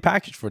yearly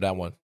package for that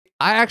one.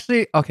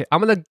 Okay, I'm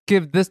gonna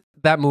give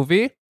that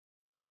movie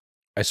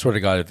I swear to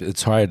God,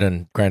 it's higher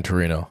than Gran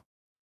Torino.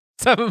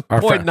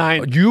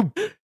 7.9. You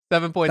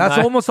 7.9. That's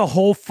almost a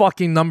whole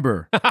fucking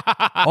number.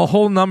 A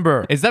whole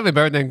number. It's definitely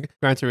better than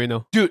Gran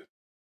Torino. Dude.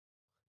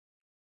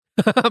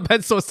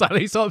 Ben's so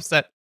silent. He's so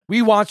upset.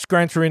 We watched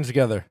Gran Torino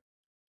together.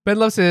 Ben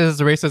loves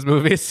his racist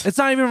movies. It's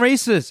not even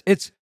racist.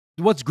 It's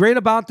what's great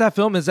about that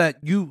film is that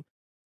you're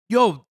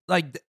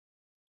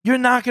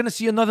not gonna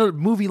see another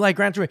movie like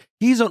Gran Torino.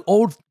 He's an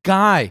old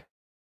guy,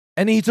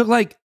 and he took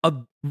like a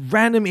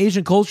random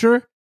Asian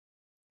culture,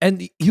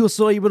 and he was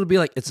so able to be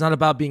like, it's not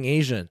about being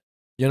Asian.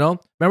 You know?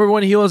 Remember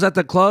when he was at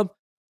the club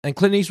and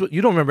Clint Eastwood?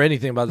 You don't remember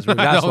anything about this movie.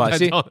 That's why.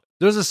 See,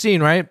 there's a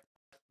scene, right?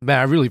 Man,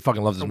 I really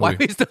fucking love this movie. Why are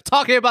we still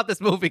talking about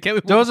this movie? Can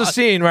we? There was a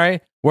scene,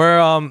 right, where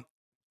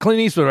Clint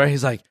Eastwood, right?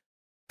 He's like,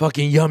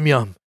 fucking yum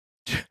yum.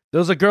 There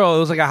was a girl. It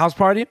was like a house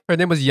party. Her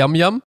name was Yum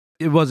Yum.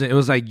 It wasn't. It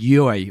was like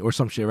Yui or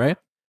some shit, right?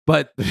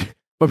 But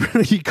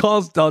he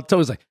calls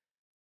Toe's like,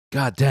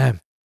 God damn,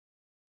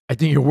 I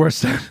think you're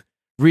worse at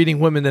reading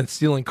women than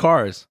stealing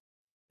cars.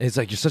 And it's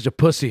like, you're such a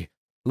pussy,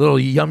 little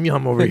yum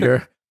yum over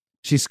here.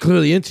 She's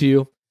clearly into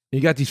you.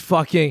 You got these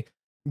fucking,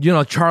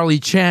 Charlie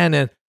Chan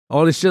and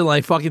all this shit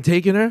like fucking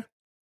taking her.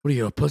 What are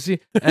you, a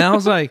pussy? And I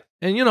was like,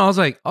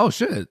 oh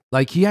shit,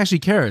 like he actually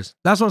cares.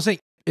 That's what I'm saying.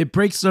 It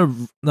breaks the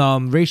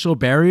racial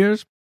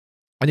barriers,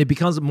 and it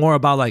becomes more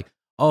about like,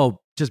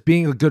 just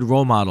being a good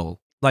role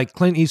model. Like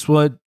Clint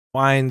Eastwood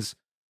finds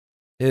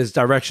his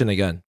direction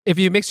again. If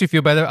it makes you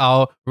feel better,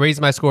 I'll raise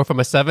my score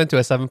from a 7 to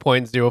a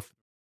 7.0,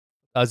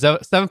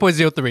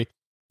 7.03.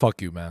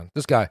 Fuck you, man.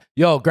 This guy.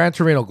 Yo, Gran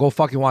Torino, go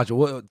fucking watch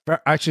it.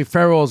 Actually,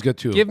 Farewell is good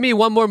too. Give me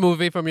one more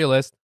movie from your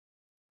list.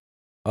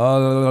 This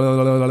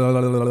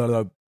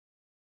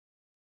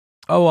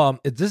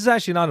is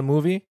actually not a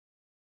movie.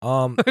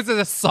 This is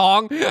a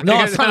song?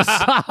 No, it's not a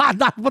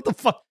song. What the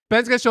fuck?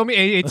 Ben's gonna show me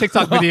a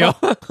TikTok video.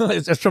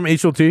 It's from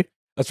HOT.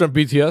 That's from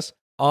BTS.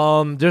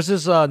 There's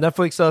this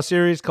Netflix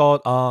series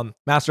called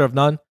Master of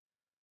None,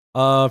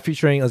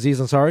 featuring Aziz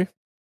Ansari.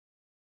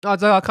 Oh,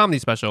 it's a comedy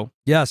special.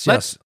 Yes,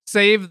 Let's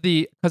save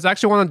because I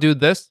actually want to do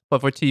this, but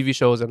for TV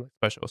shows and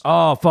specials.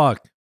 Oh,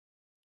 fuck.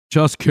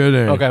 Just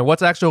kidding. Okay,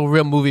 what's the actual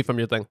real movie from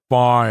your thing?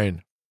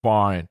 Fine.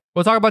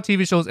 We'll talk about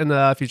TV shows in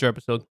the future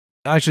episode.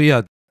 Actually,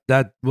 yeah,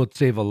 that would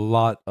save a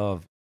lot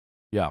of,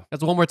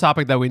 That's one more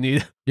topic that we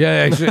need.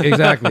 Yeah,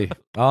 exactly.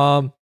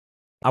 I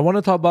want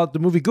to talk about the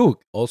movie Gook,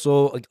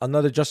 also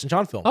another Justin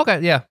Chan film. Okay,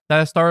 yeah,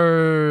 that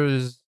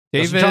stars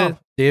David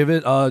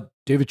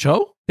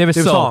Cho? David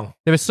Song.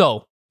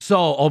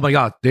 So, oh my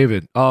God,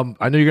 David. I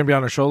know you're gonna be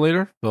on our show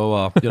later, so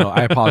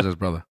I apologize,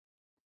 brother.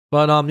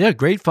 But yeah,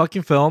 great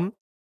fucking film.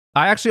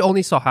 I actually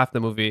only saw half the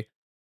movie.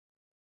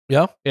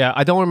 Yeah,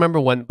 I don't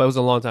remember when, but it was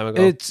a long time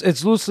ago.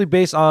 It's loosely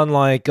based on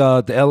like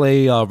the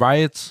LA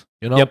riots.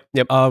 Yep.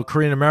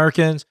 Korean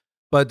Americans.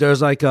 But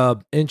there's like a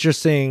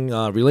interesting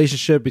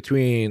relationship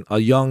between a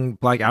young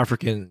Black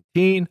African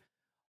teen,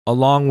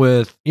 along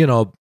with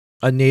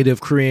a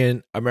native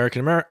Korean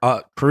American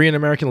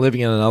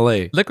living in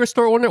LA. Liquor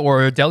store owner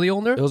or a deli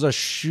owner? It was a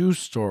shoe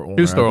store owner.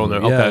 Shoe store owner.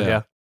 Okay,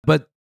 yeah.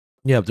 But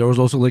yeah, there was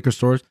also liquor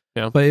stores.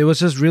 Yeah. But it was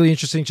just really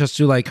interesting just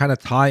to like kind of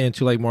tie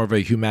into like more of a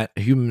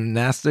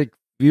humanistic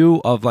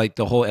view of like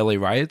the whole LA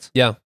riots.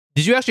 Yeah.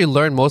 Did you actually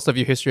learn most of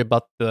your history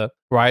about the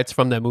riots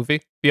from that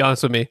movie? Be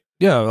honest with me.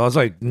 Yeah, I was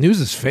like, news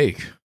is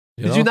fake.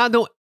 Did you not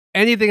know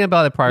anything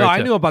about it prior? No,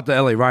 I knew about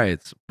the LA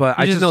riots, but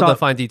I just know the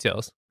fine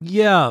details.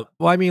 Yeah,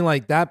 well, I mean,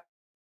 like that.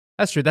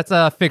 That's true. That's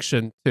a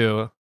fiction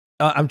too.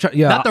 I'm trying.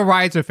 Yeah, not the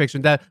riots are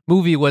fiction. That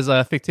movie was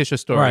a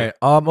fictitious story. Right.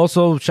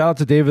 Also, shout out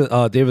to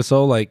David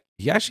So. Like,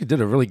 he actually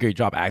did a really great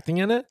job acting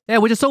in it. Yeah,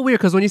 which is so weird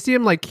because when you see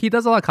him, like, he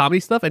does a lot of comedy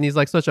stuff, and he's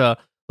like such a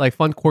like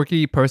fun,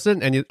 quirky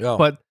person, and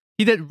but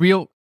he did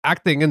real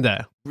acting in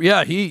that.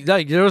 Yeah,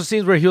 there was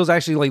scenes where he was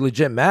actually like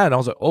legit mad. And I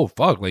was like, oh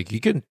fuck, like he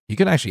can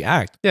actually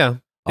act. Yeah.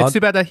 It's too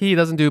bad that he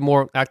doesn't do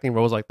more acting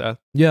roles like that.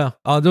 Yeah.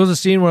 There was a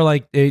scene where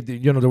like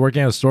they're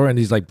working at a store and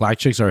these like black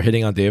chicks are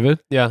hitting on David.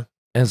 Yeah.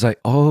 And it's like,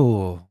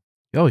 oh,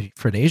 yo,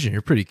 for an Asian,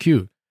 you're pretty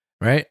cute,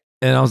 right?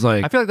 And I was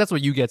like, I feel like that's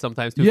what you get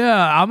sometimes too.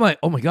 Yeah, I'm like,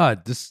 oh my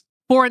God, this.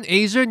 For an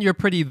Asian, you're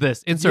pretty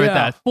this. Insert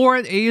that. For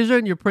an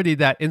Asian, you're pretty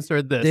that.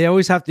 Insert this. They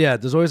always have to,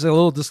 there's always a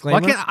little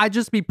disclaimer. Why can't I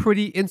just be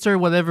pretty? Insert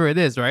whatever it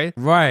is, right?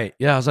 Right.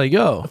 Yeah, I was like,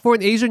 yo. For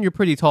an Asian, you're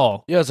pretty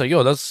tall. Yeah, it's like,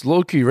 yo, that's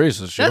low-key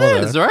racist. That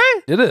is,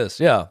 right? It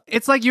is, yeah.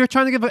 It's like you're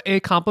trying to give a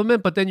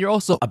compliment, but then you're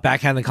also... A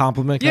backhanded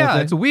compliment kind of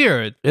thing? It's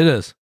weird. It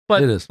is.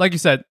 But it is. Like you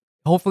said,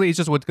 hopefully it's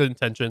just with good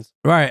intentions.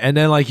 Right, and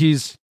then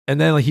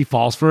he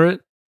falls for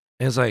it,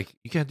 and it's like,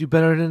 you can't do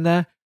better than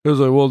that? It was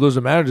like, well, it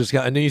doesn't matter, just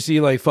and then you see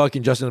like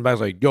fucking Justin in the back,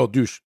 like, yo,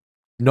 douche.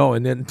 No,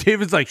 and then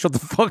David's like, shut the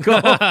fuck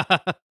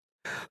up.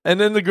 And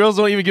then the girls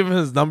don't even give him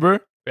his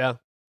number. Yeah.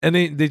 And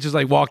they just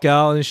like walk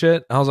out and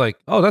shit. And I was like,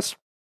 oh, that's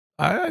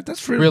That's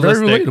very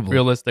Realistic. relatable.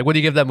 Realistic. What do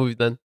you give that movie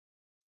then?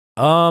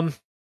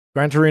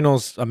 Gran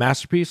Torino's a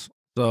masterpiece.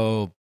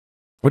 So,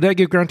 what did I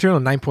give Gran Torino?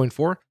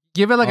 9.4.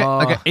 Give it like an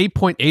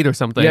 8.8 or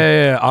something.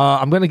 Yeah.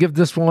 I'm gonna give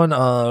this one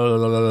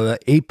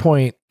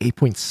 8.6.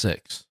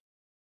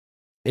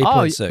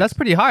 8.6. Oh, that's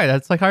pretty high.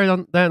 That's like higher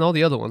than all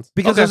the other ones.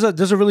 Because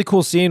there's a really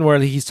cool scene where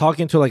he's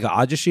talking to like an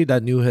ajashi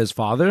that knew his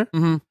father,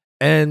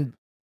 and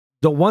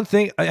the one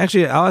thing,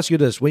 actually, I'll ask you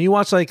this: when you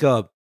watch like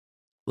an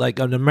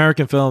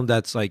American film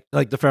that's like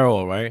the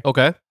Pharaoh, right?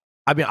 Okay.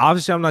 I mean,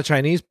 obviously, I'm not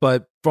Chinese,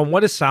 but from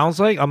what it sounds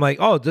like, I'm like,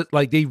 oh,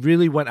 like they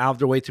really went out of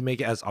their way to make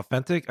it as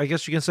authentic, I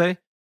guess you can say,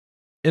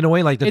 in a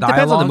way, like the dialogue. It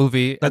depends on the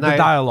movie. The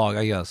dialogue,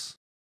 I guess.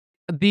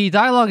 The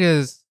dialogue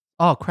is,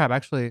 oh crap,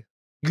 actually.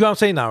 You know what I'm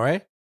saying now,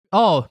 right?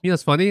 Oh, you know,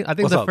 it's funny. I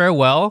think the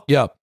farewell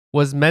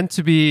was meant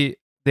to be,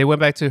 they went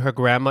back to her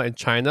grandma in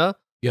China.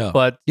 Yeah.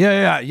 But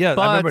yeah. I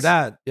remember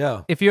that.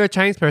 Yeah. If you're a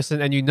Chinese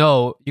person and you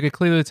could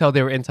clearly tell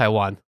they were in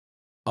Taiwan.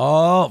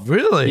 Oh,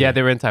 really? Yeah,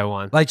 they were in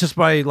Taiwan. Like just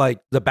by like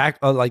the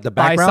background,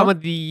 by some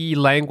of the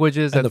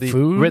languages and the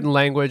food? written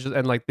language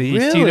and like the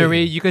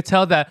scenery, you could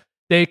tell that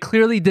they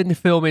clearly didn't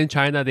film in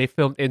China. They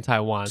filmed in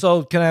Taiwan.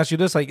 So can I ask you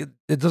this? Like,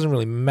 it doesn't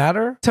really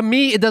matter to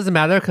me. It doesn't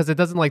matter because it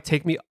doesn't like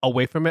take me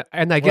away from it.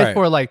 And I guess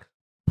for like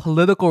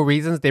political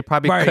reasons, they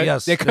probably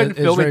they couldn't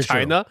film in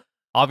China,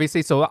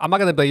 obviously. So I'm not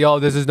gonna be like, yo,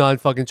 this is not in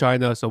fucking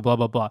China. So blah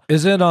blah blah.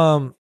 Is it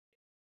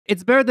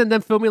It's better than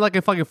them filming like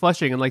in fucking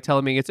Flushing and like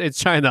telling me it's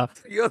China.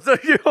 Yo,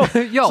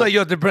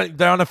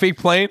 they're on a fake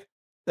plane,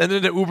 and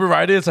then the Uber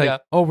rider is like,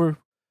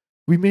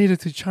 we made it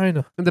to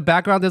China. In the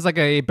background, there's like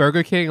a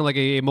Burger King and like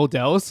a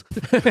Modell's.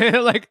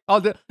 Like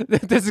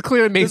this is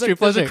clearly Main Street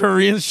Flushing. There's a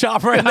Korean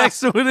shop right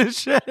next to it and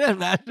shit.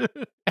 Imagine.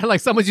 And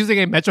like someone's using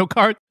a Metro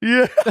card.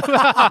 Yeah.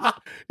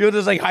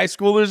 There's like high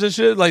schoolers and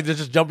shit. Like they're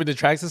just jumping the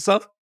tracks and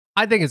stuff.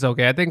 I think it's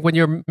okay. I think when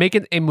you're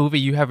making a movie,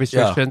 you have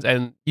restrictions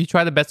and you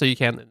try the best that you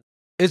can.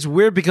 It's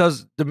weird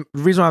because the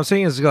reason why I'm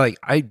saying is like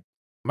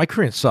my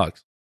Korean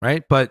sucks,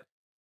 right? But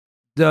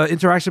the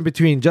interaction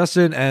between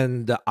Justin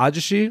and the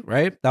ajashi,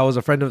 right? That was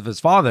a friend of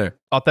his father.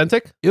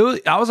 Authentic?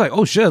 I was like,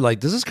 oh shit,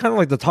 like this is kind of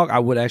like the talk I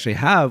would actually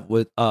have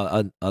with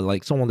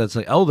like someone that's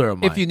like elder of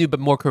mine. If you knew but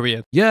more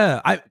Korean.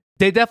 Yeah,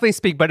 they definitely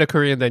speak better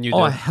Korean than you do.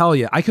 Oh hell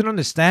yeah, I could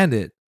understand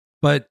it,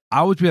 but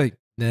I would be like,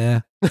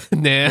 nah,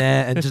 nah,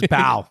 and just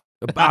bow,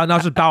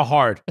 not just bow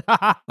hard,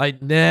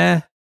 like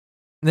nah.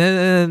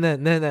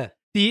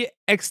 The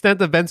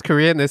extent of Ben's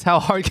Korean is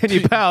how hard can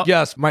you bow?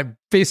 Yes, my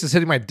face is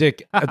hitting my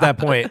dick at that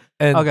point.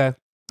 And okay.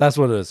 That's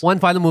what it is. One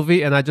final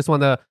movie, and I just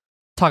want to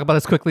talk about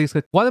this quickly.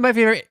 One of my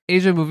favorite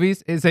Asian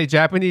movies is a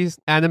Japanese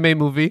anime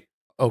movie.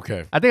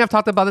 Okay. I think I've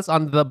talked about this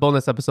on the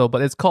bonus episode,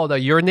 but it's called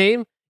Your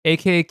Name,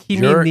 aka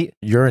Kimi Your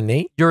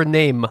Name? Your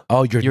Name.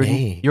 Oh, Your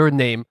Name. Your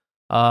Name.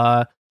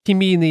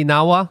 Kimi ni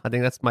Nawa. I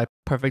think that's my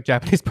perfect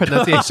Japanese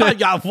pronunciation.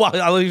 Yeah,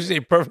 I'll let you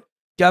say perfect.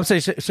 Yeah, I'm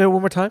saying, say it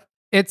one more time.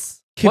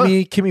 It's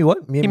Kimi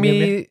what? Meow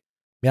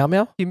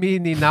meow? Kimi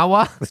ni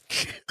Nawa.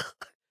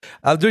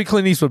 I'm doing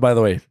Clint Eastwood, by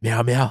the way.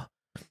 Meow meow.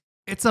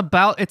 It's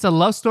a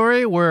love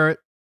story where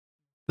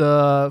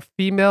the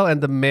female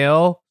and the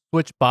male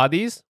switch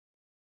bodies.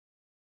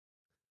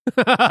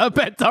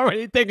 Ben's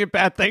already thinking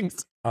bad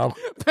things.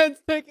 Ben's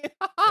thinking.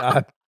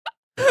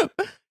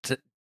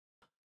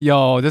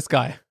 Yo, this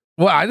guy.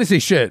 Well, I didn't say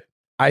shit.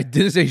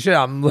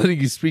 I'm letting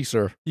you speak,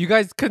 sir. You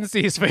guys couldn't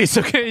see his face,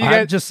 okay?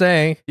 I'm just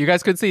saying. You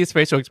guys couldn't see his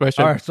facial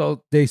expression. All right,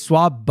 so they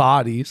swap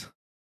bodies.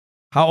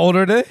 How old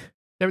are they?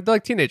 They're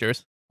like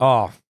teenagers.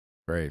 Oh,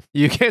 great.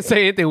 You can't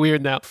say anything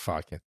weird now.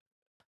 Fuck it.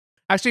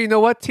 Actually, you know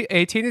what?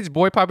 A teenage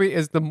boy probably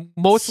is the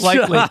most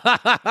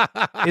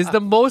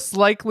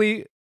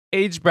likely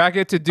age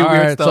bracket to do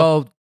weird stuff.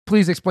 So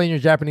please explain your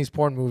Japanese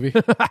porn movie.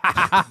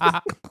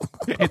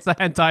 It's a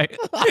hentai.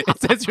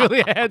 It's really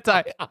a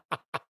hentai.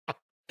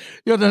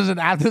 Yo, there's an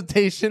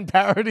adaptation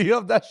parody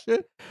of that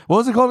shit. What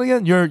was it called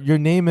again? Your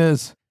name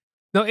is.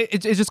 No,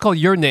 it's just called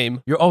Your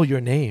Name.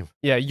 Your name.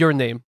 Yeah, Your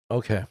Name.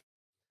 Okay.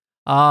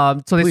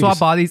 So they swap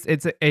bodies.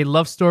 It's a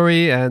love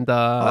story, and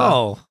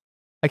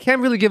I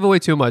can't really give away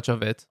too much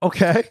of it.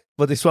 Okay,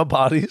 but they swap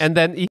bodies, and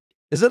then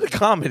is it a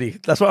comedy?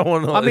 That's what I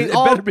want to know. I mean,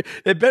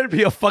 it better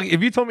be a fucking.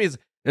 If you told me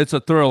it's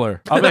a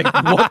thriller, I'm like,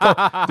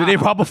 what? Did they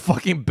rob a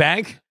fucking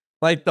bank?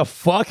 Like the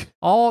fuck?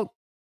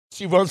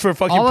 She runs for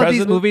fucking president? All of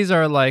these movies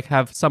are like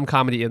have some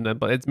comedy in them,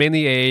 but it's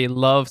mainly a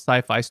love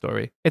sci-fi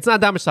story. It's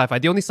not that much sci-fi.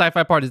 The only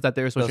sci-fi part is that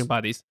they're switching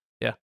bodies.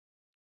 Yeah.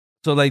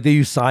 So like they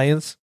use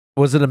science?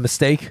 Was it a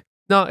mistake?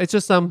 No, it's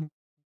just some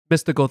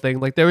mystical thing.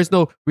 Like there is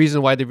no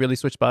reason why they really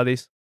switch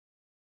bodies.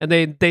 And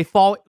they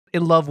fall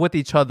in love with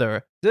each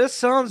other. This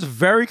sounds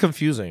very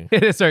confusing.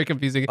 It is very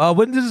confusing.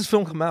 When did this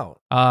film come out?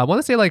 I want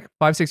to say like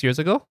 5-6 years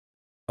ago.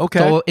 Okay.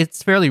 So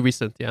it's fairly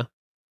recent, yeah.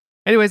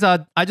 Anyways, I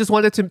just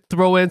wanted to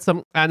throw in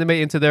some anime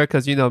into there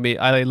because you know me,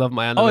 I love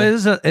my anime. Oh, it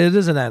is an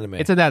anime.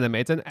 It's an anime.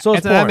 It's an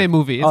an anime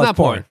movie. It's not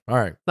porn. All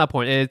right. It's not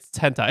porn. It's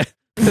hentai.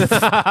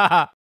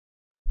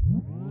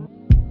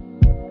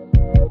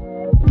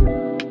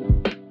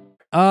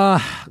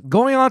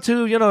 Going on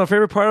to the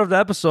favorite part of the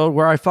episode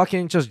where I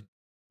fucking just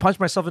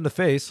punch myself in the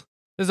face.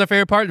 This is our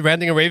favorite part,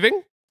 ranting and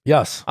raving.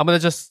 Yes. I'm gonna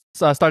just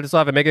start this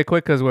off and make it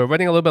quick because we're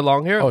running a little bit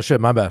long here. Oh shit,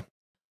 my bad.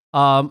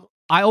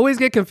 I always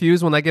get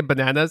confused when I get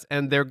bananas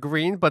and they're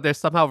green, but they're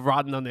somehow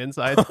rotten on the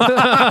inside.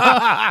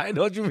 I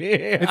know what you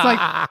mean. It's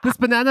like this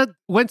banana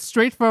went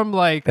straight from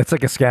like It's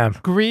like a scam.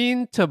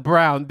 green to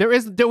brown. There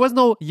was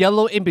no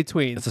yellow in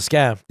between. It's a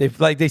scam.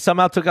 They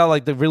somehow took out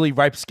like the really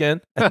ripe skin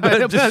and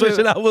then just switched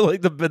it out with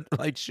like the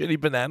like shitty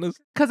bananas.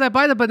 Because I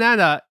buy the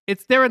banana,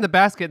 it's there in the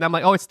basket, and I'm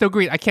like, oh, it's still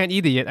green. I can't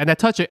eat it yet. And I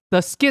touch it. The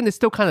skin is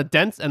still kind of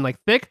dense and like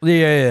thick.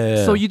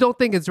 Yeah. So you don't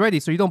think it's ready,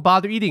 so you don't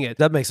bother eating it.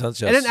 That makes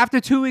sense, yes. And then after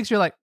 2 weeks, you're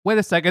like, wait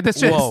a second, this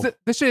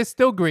shit is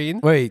still green.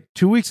 Wait,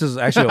 2 weeks is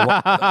actually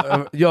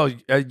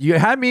you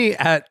had me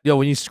at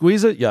when you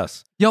squeeze it,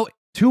 yes. Yo,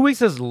 2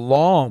 weeks is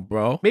long,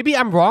 bro. maybe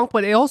I'm wrong,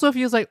 but it also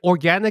feels like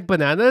organic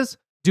bananas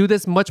do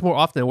this much more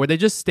often, where they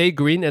just stay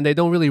green and they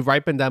don't really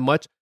ripen that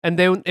much. And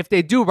then if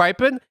they do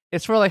ripen,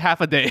 it's for like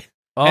half a day.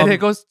 And it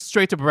goes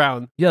straight to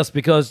brown. Yes,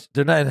 because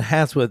they're not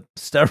enhanced with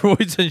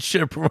steroids and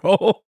shit,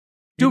 bro.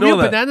 Do real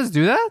bananas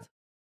do that?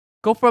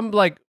 Go from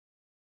like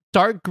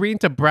dark green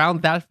to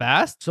brown that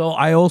fast? So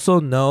I also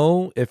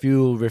know if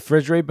you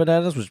refrigerate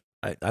bananas, which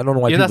I don't know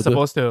why you're people not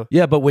supposed to.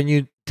 Yeah, but when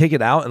you take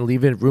it out and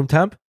leave it room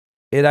temp,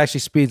 it actually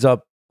speeds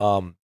up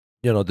the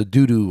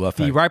doo-doo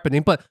effect. The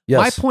ripening. But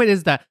my point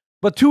is that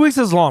But 2 weeks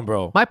is long,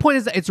 bro. my point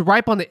is that it's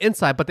ripe on the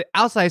inside, but the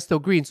outside is still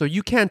green, so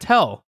you can't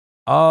tell.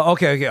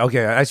 Okay.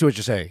 I see what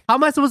you're saying. How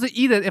am I supposed to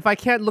eat it if I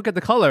can't look at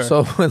the color?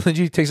 So when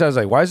Lingjie takes it out, it's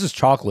like, why is this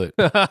chocolate?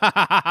 It's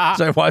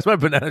like, why is my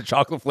banana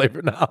chocolate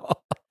flavored now?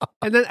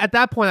 And then at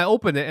that point, I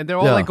open it, and they're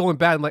all like going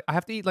bad. I'm like, I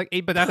have to eat like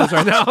 8 bananas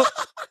right now.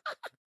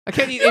 I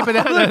can't eat 8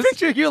 bananas. I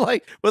picture you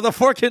like with a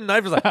fork and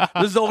knife. It's like,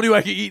 this is the only way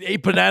I can eat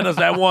 8 bananas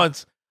at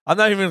once. I'm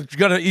not even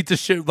gonna eat the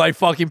shit like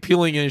fucking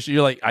peeling and shit.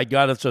 You're like, I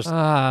gotta just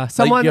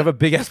someone. You have a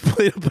big ass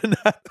plate of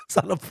bananas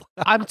on a plate.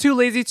 I'm too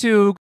lazy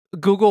to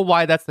Google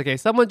why that's the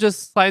case. Someone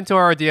just slide into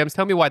our DMs.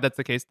 Tell me why that's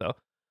the case, though. All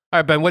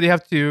right, Ben, what do you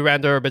have to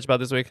rant or bitch about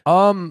this week?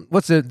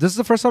 What's it? This is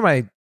the first time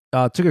I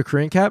took a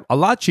Korean cab. A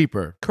lot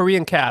cheaper.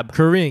 Korean cab.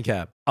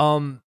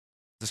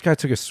 This guy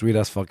took a sweet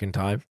ass fucking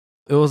time.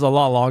 It was a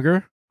lot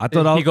longer. I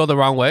thought he go the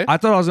wrong way. I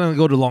thought I was gonna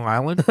go to Long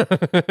Island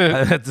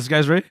at this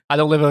guy's rate. I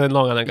don't live in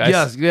Long Island,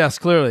 guys. Yes,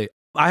 clearly.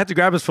 I had to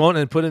grab his phone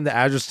and put in the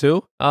address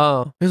too.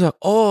 Oh. He was like,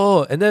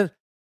 oh, and then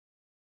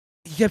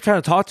he kept trying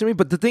to talk to me.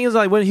 But the thing is,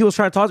 like, when he was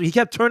trying to talk to me, he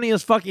kept turning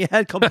his fucking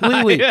head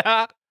completely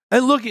yeah.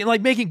 and looking,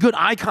 like, making good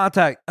eye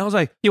contact. I was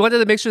like, he wanted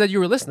to make sure that you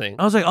were listening.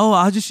 I was like, oh,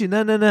 I'll just see,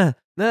 nah.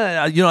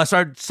 I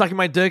started sucking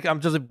my dick. I'm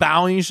just like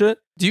bowing and shit.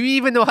 Do you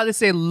even know how to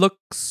say look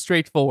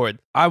straight forward?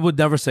 I would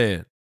never say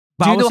it.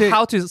 But do you know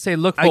how to say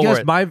look forward? I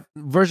guess my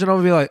version of it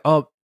would be like,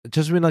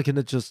 just when like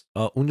in just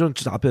운전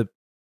just 앞에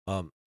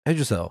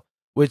해주세요.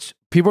 Which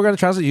people are gonna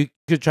translate. You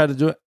could try to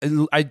do it.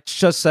 I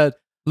just said,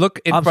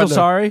 look in I'm front. so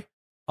sorry.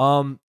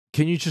 Can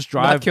you just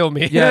drive? Not kill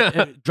me.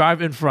 Yeah,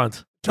 drive in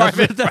front. Drive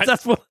in front.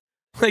 That's what.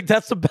 Like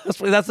that's the best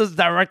way. That's as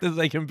direct as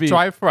they can be.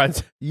 Drive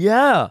front.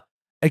 Yeah,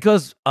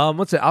 because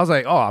what's it? I was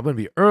like, oh, I'm gonna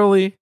be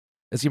early.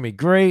 It's gonna be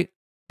great.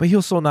 But he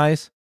was so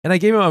nice. And I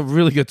gave him a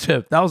really good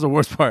tip. That was the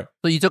worst part.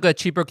 So you took a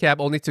cheaper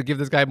cab only to give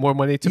this guy more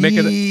money to make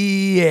it.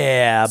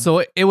 Yeah.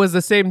 So it was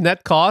the same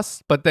net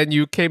cost, but then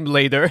you came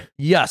later.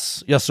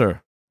 Yes, sir.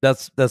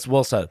 That's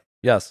well said.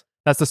 Yes.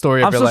 That's the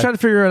story of I'm your still life. trying to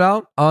figure it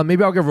out.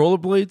 Maybe I'll get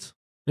rollerblades,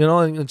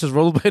 and just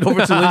rollerblade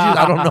over to Lingjie.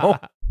 I don't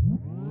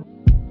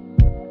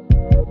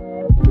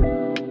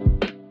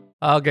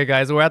know. Okay,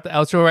 guys, we're at the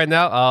outro right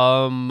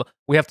now.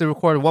 We have to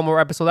record one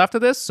more episode after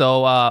this,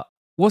 so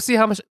we'll see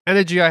how much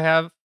energy I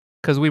have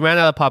because we ran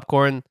out of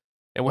popcorn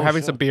and we're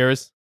having some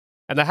beers.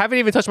 And I haven't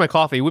even touched my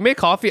coffee. We made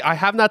coffee. I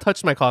have not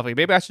touched my coffee.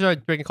 Maybe I should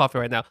start drinking coffee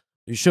right now.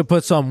 You should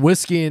put some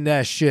whiskey in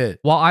that shit.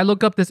 While I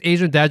look up this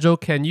Asian dad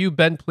joke, can you,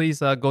 Ben, please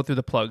go through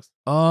the plugs?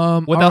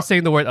 Without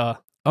saying the word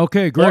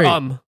Okay, great.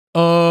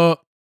 Or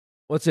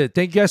what's it?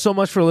 Thank you guys so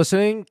much for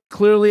listening.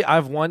 Clearly,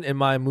 I've won in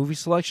my movie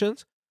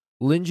selections.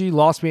 Lingjie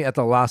lost me at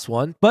the last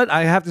one. But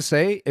I have to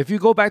say, if you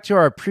go back to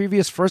our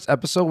previous first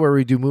episode where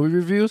we do movie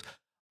reviews,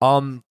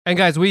 and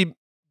guys, we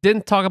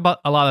didn't talk about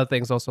a lot of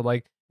things also,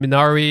 like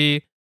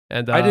Minari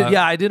and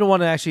I didn't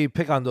want to actually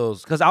pick on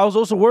those because I was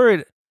also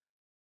worried.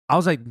 I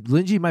was like,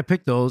 Lingjie might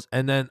pick those,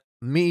 and then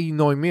me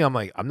knowing me, I'm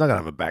like, I'm not gonna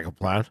have a backup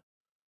plan.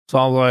 So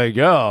I'm like,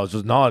 yeah, I was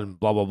just nodding,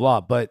 blah blah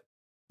blah. But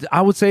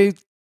I would say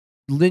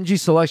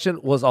Lingjie's selection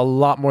was a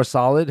lot more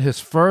solid. His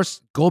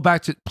first, go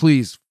back to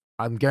please.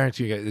 I'm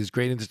guaranteeing you guys, it's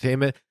great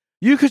entertainment.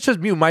 You could just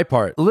mute my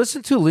part.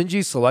 Listen to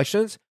Lingjie's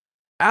selections,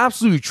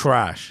 absolutely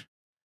trash.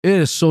 It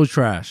is so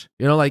trash.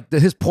 Like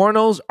his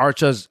pornos are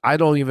just, I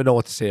don't even know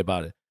what to say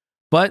about it.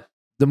 But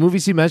the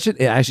movies he mentioned,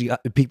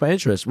 it piqued my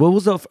interest. What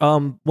was the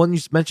one you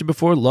mentioned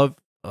before? Love.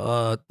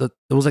 It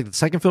was like the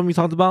second film you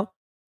talked about.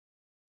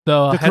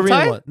 The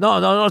Korean one.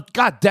 No.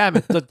 God damn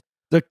it.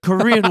 The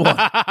Korean one.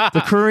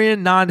 The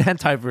Korean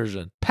non-hentai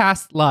version.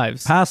 Past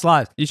Lives.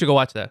 You should go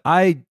watch that.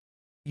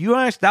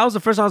 That was the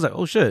first time I was like,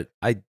 oh shit.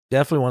 I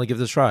definitely want to give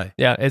this a try.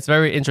 Yeah, it's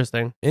very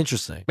interesting.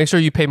 Interesting. Make sure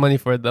you pay money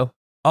for it though.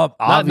 Not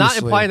Obviously.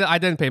 implying that I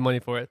didn't pay money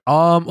for it.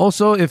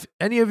 Also, if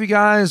any of you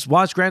guys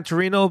watch Gran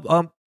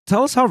Torino,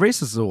 tell us how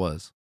racist it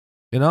was.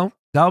 You know,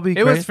 that would be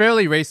It great. was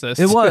fairly racist.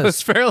 It was. It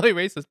was fairly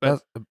racist,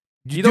 but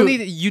you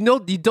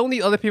don't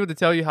need other people to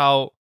tell you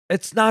how.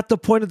 It's not the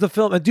point of the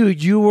film. And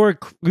dude, you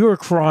were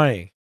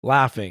crying,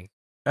 laughing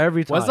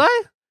every time. Was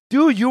I?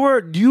 Dude,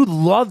 you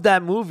loved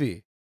that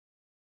movie.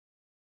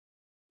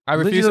 I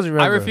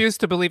refuse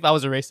to believe I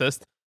was a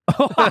racist.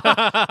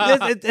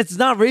 It's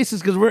not racist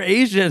because we're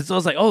Asian. So I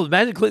was like, oh,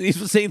 imagine Clint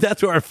Eastwood saying that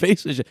to our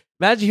faces.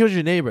 Imagine he was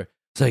your neighbor.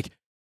 It's like,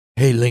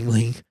 hey, Ling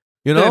Ling.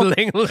 You know?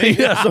 Ling Ling.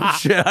 Yeah, some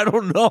shit. I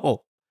don't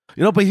know.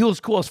 You know, but he was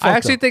cool as fuck. I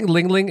actually think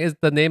Ling Ling is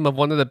the name of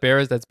one of the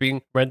bears that's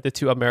being rented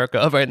to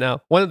America right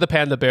now. One of the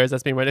panda bears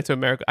that's being rented to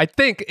America. I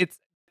think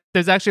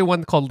there's actually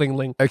one called Ling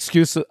Ling.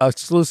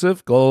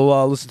 Exclusive.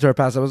 Go listen to our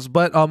past episodes.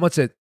 But what's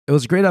it? It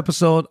was a great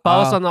episode.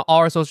 Follow us on all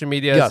our social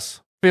medias.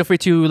 Yes. Feel free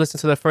to listen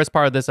to the first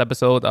part of this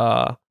episode.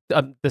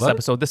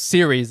 This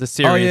series.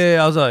 Oh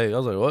yeah. I was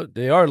like, what?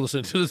 They are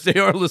listening to this. They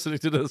are listening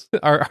to this.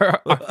 our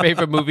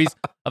favorite movies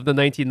of the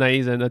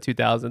 1990s and the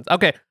 2000s.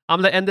 Okay,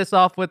 I'm gonna end this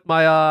off with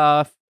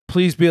my.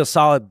 Please be a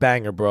solid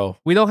banger, bro.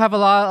 We don't have a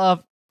lot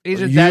of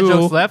Asian dad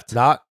jokes left.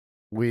 Not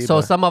we.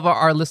 So some of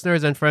our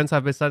listeners and friends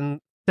have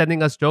been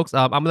sending us jokes.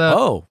 I'm gonna.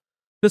 Oh.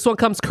 This one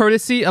comes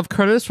courtesy of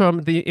Curtis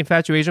from the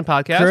Infatuation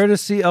podcast.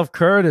 Courtesy of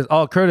Curtis.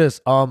 Oh, Curtis.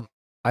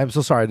 I'm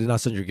so sorry. I did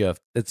not send your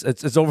gift.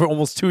 It's over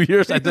almost 2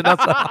 years. I did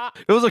not.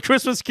 It was a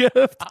Christmas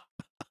gift.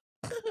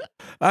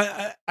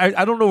 I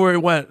don't know where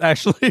it went.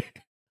 Actually,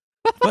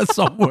 but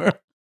somewhere.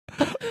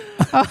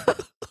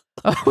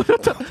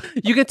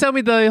 You can tell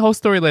me the whole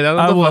story later.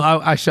 I will.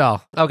 I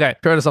shall. Okay,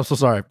 Curtis. I'm so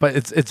sorry, but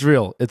it's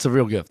real. It's a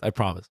real gift. I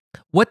promise.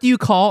 What do you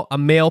call a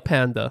male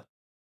panda?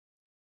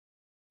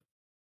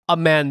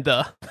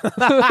 Amanda.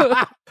 That's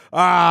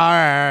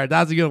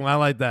a good one. I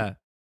like that.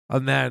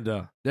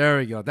 Amanda. There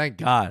we go. Thank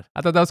God.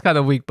 I thought that was kind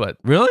of weak, but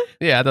really?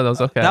 Yeah, I thought that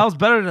was okay. That was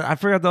better than I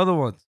forgot the other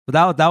ones.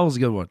 But that was a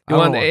good one. You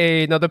want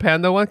another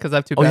panda one? Because I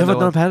have two Oh, you panda have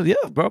another ones. panda?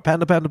 Yeah, bro.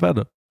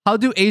 Panda. How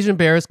do Asian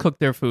bears cook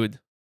their food?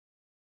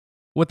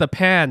 With a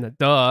pan,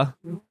 duh.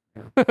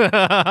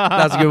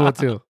 That's a good one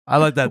too. I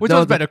like that. Which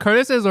one's better,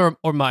 Curtis's or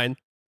mine?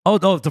 Oh,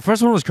 the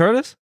first one was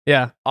Curtis?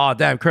 Yeah. Oh,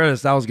 damn,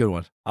 Curtis. That was a good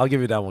one. I'll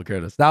give you that one,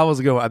 Curtis. That was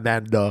a good one.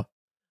 Amanda.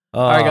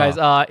 All right,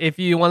 guys. If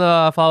you want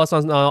to follow us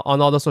on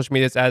all the social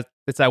medias,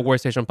 it's at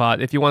Workstation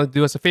Pod. If you want to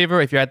do us a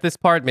favor, if you're at this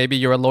part, maybe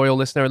you're a loyal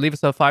listener, leave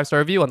us a 5-star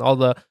review on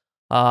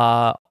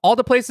all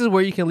the places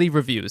where you can leave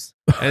reviews.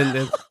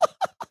 And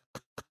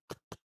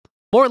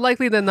more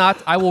likely than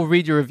not, I will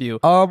read your review.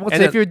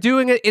 If you're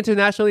doing it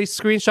internationally,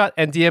 screenshot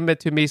and DM it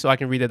to me so I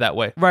can read it that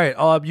way. Right.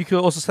 You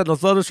could also send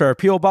us letters to our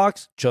P.O.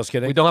 box. Just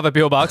kidding. We don't have a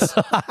P.O. box.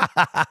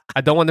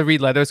 I don't want to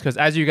read letters because,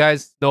 as you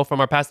guys know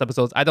from our past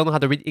episodes, I don't know how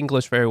to read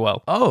English very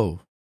well. Oh.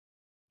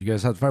 You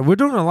guys have fun. We're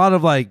doing a lot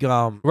of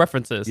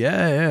references.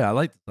 Yeah. I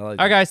like All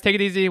right, guys. Take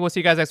it easy. We'll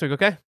see you guys next week,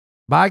 okay?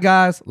 Bye,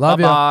 guys.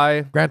 Love you.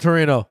 Bye. Gran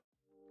Torino.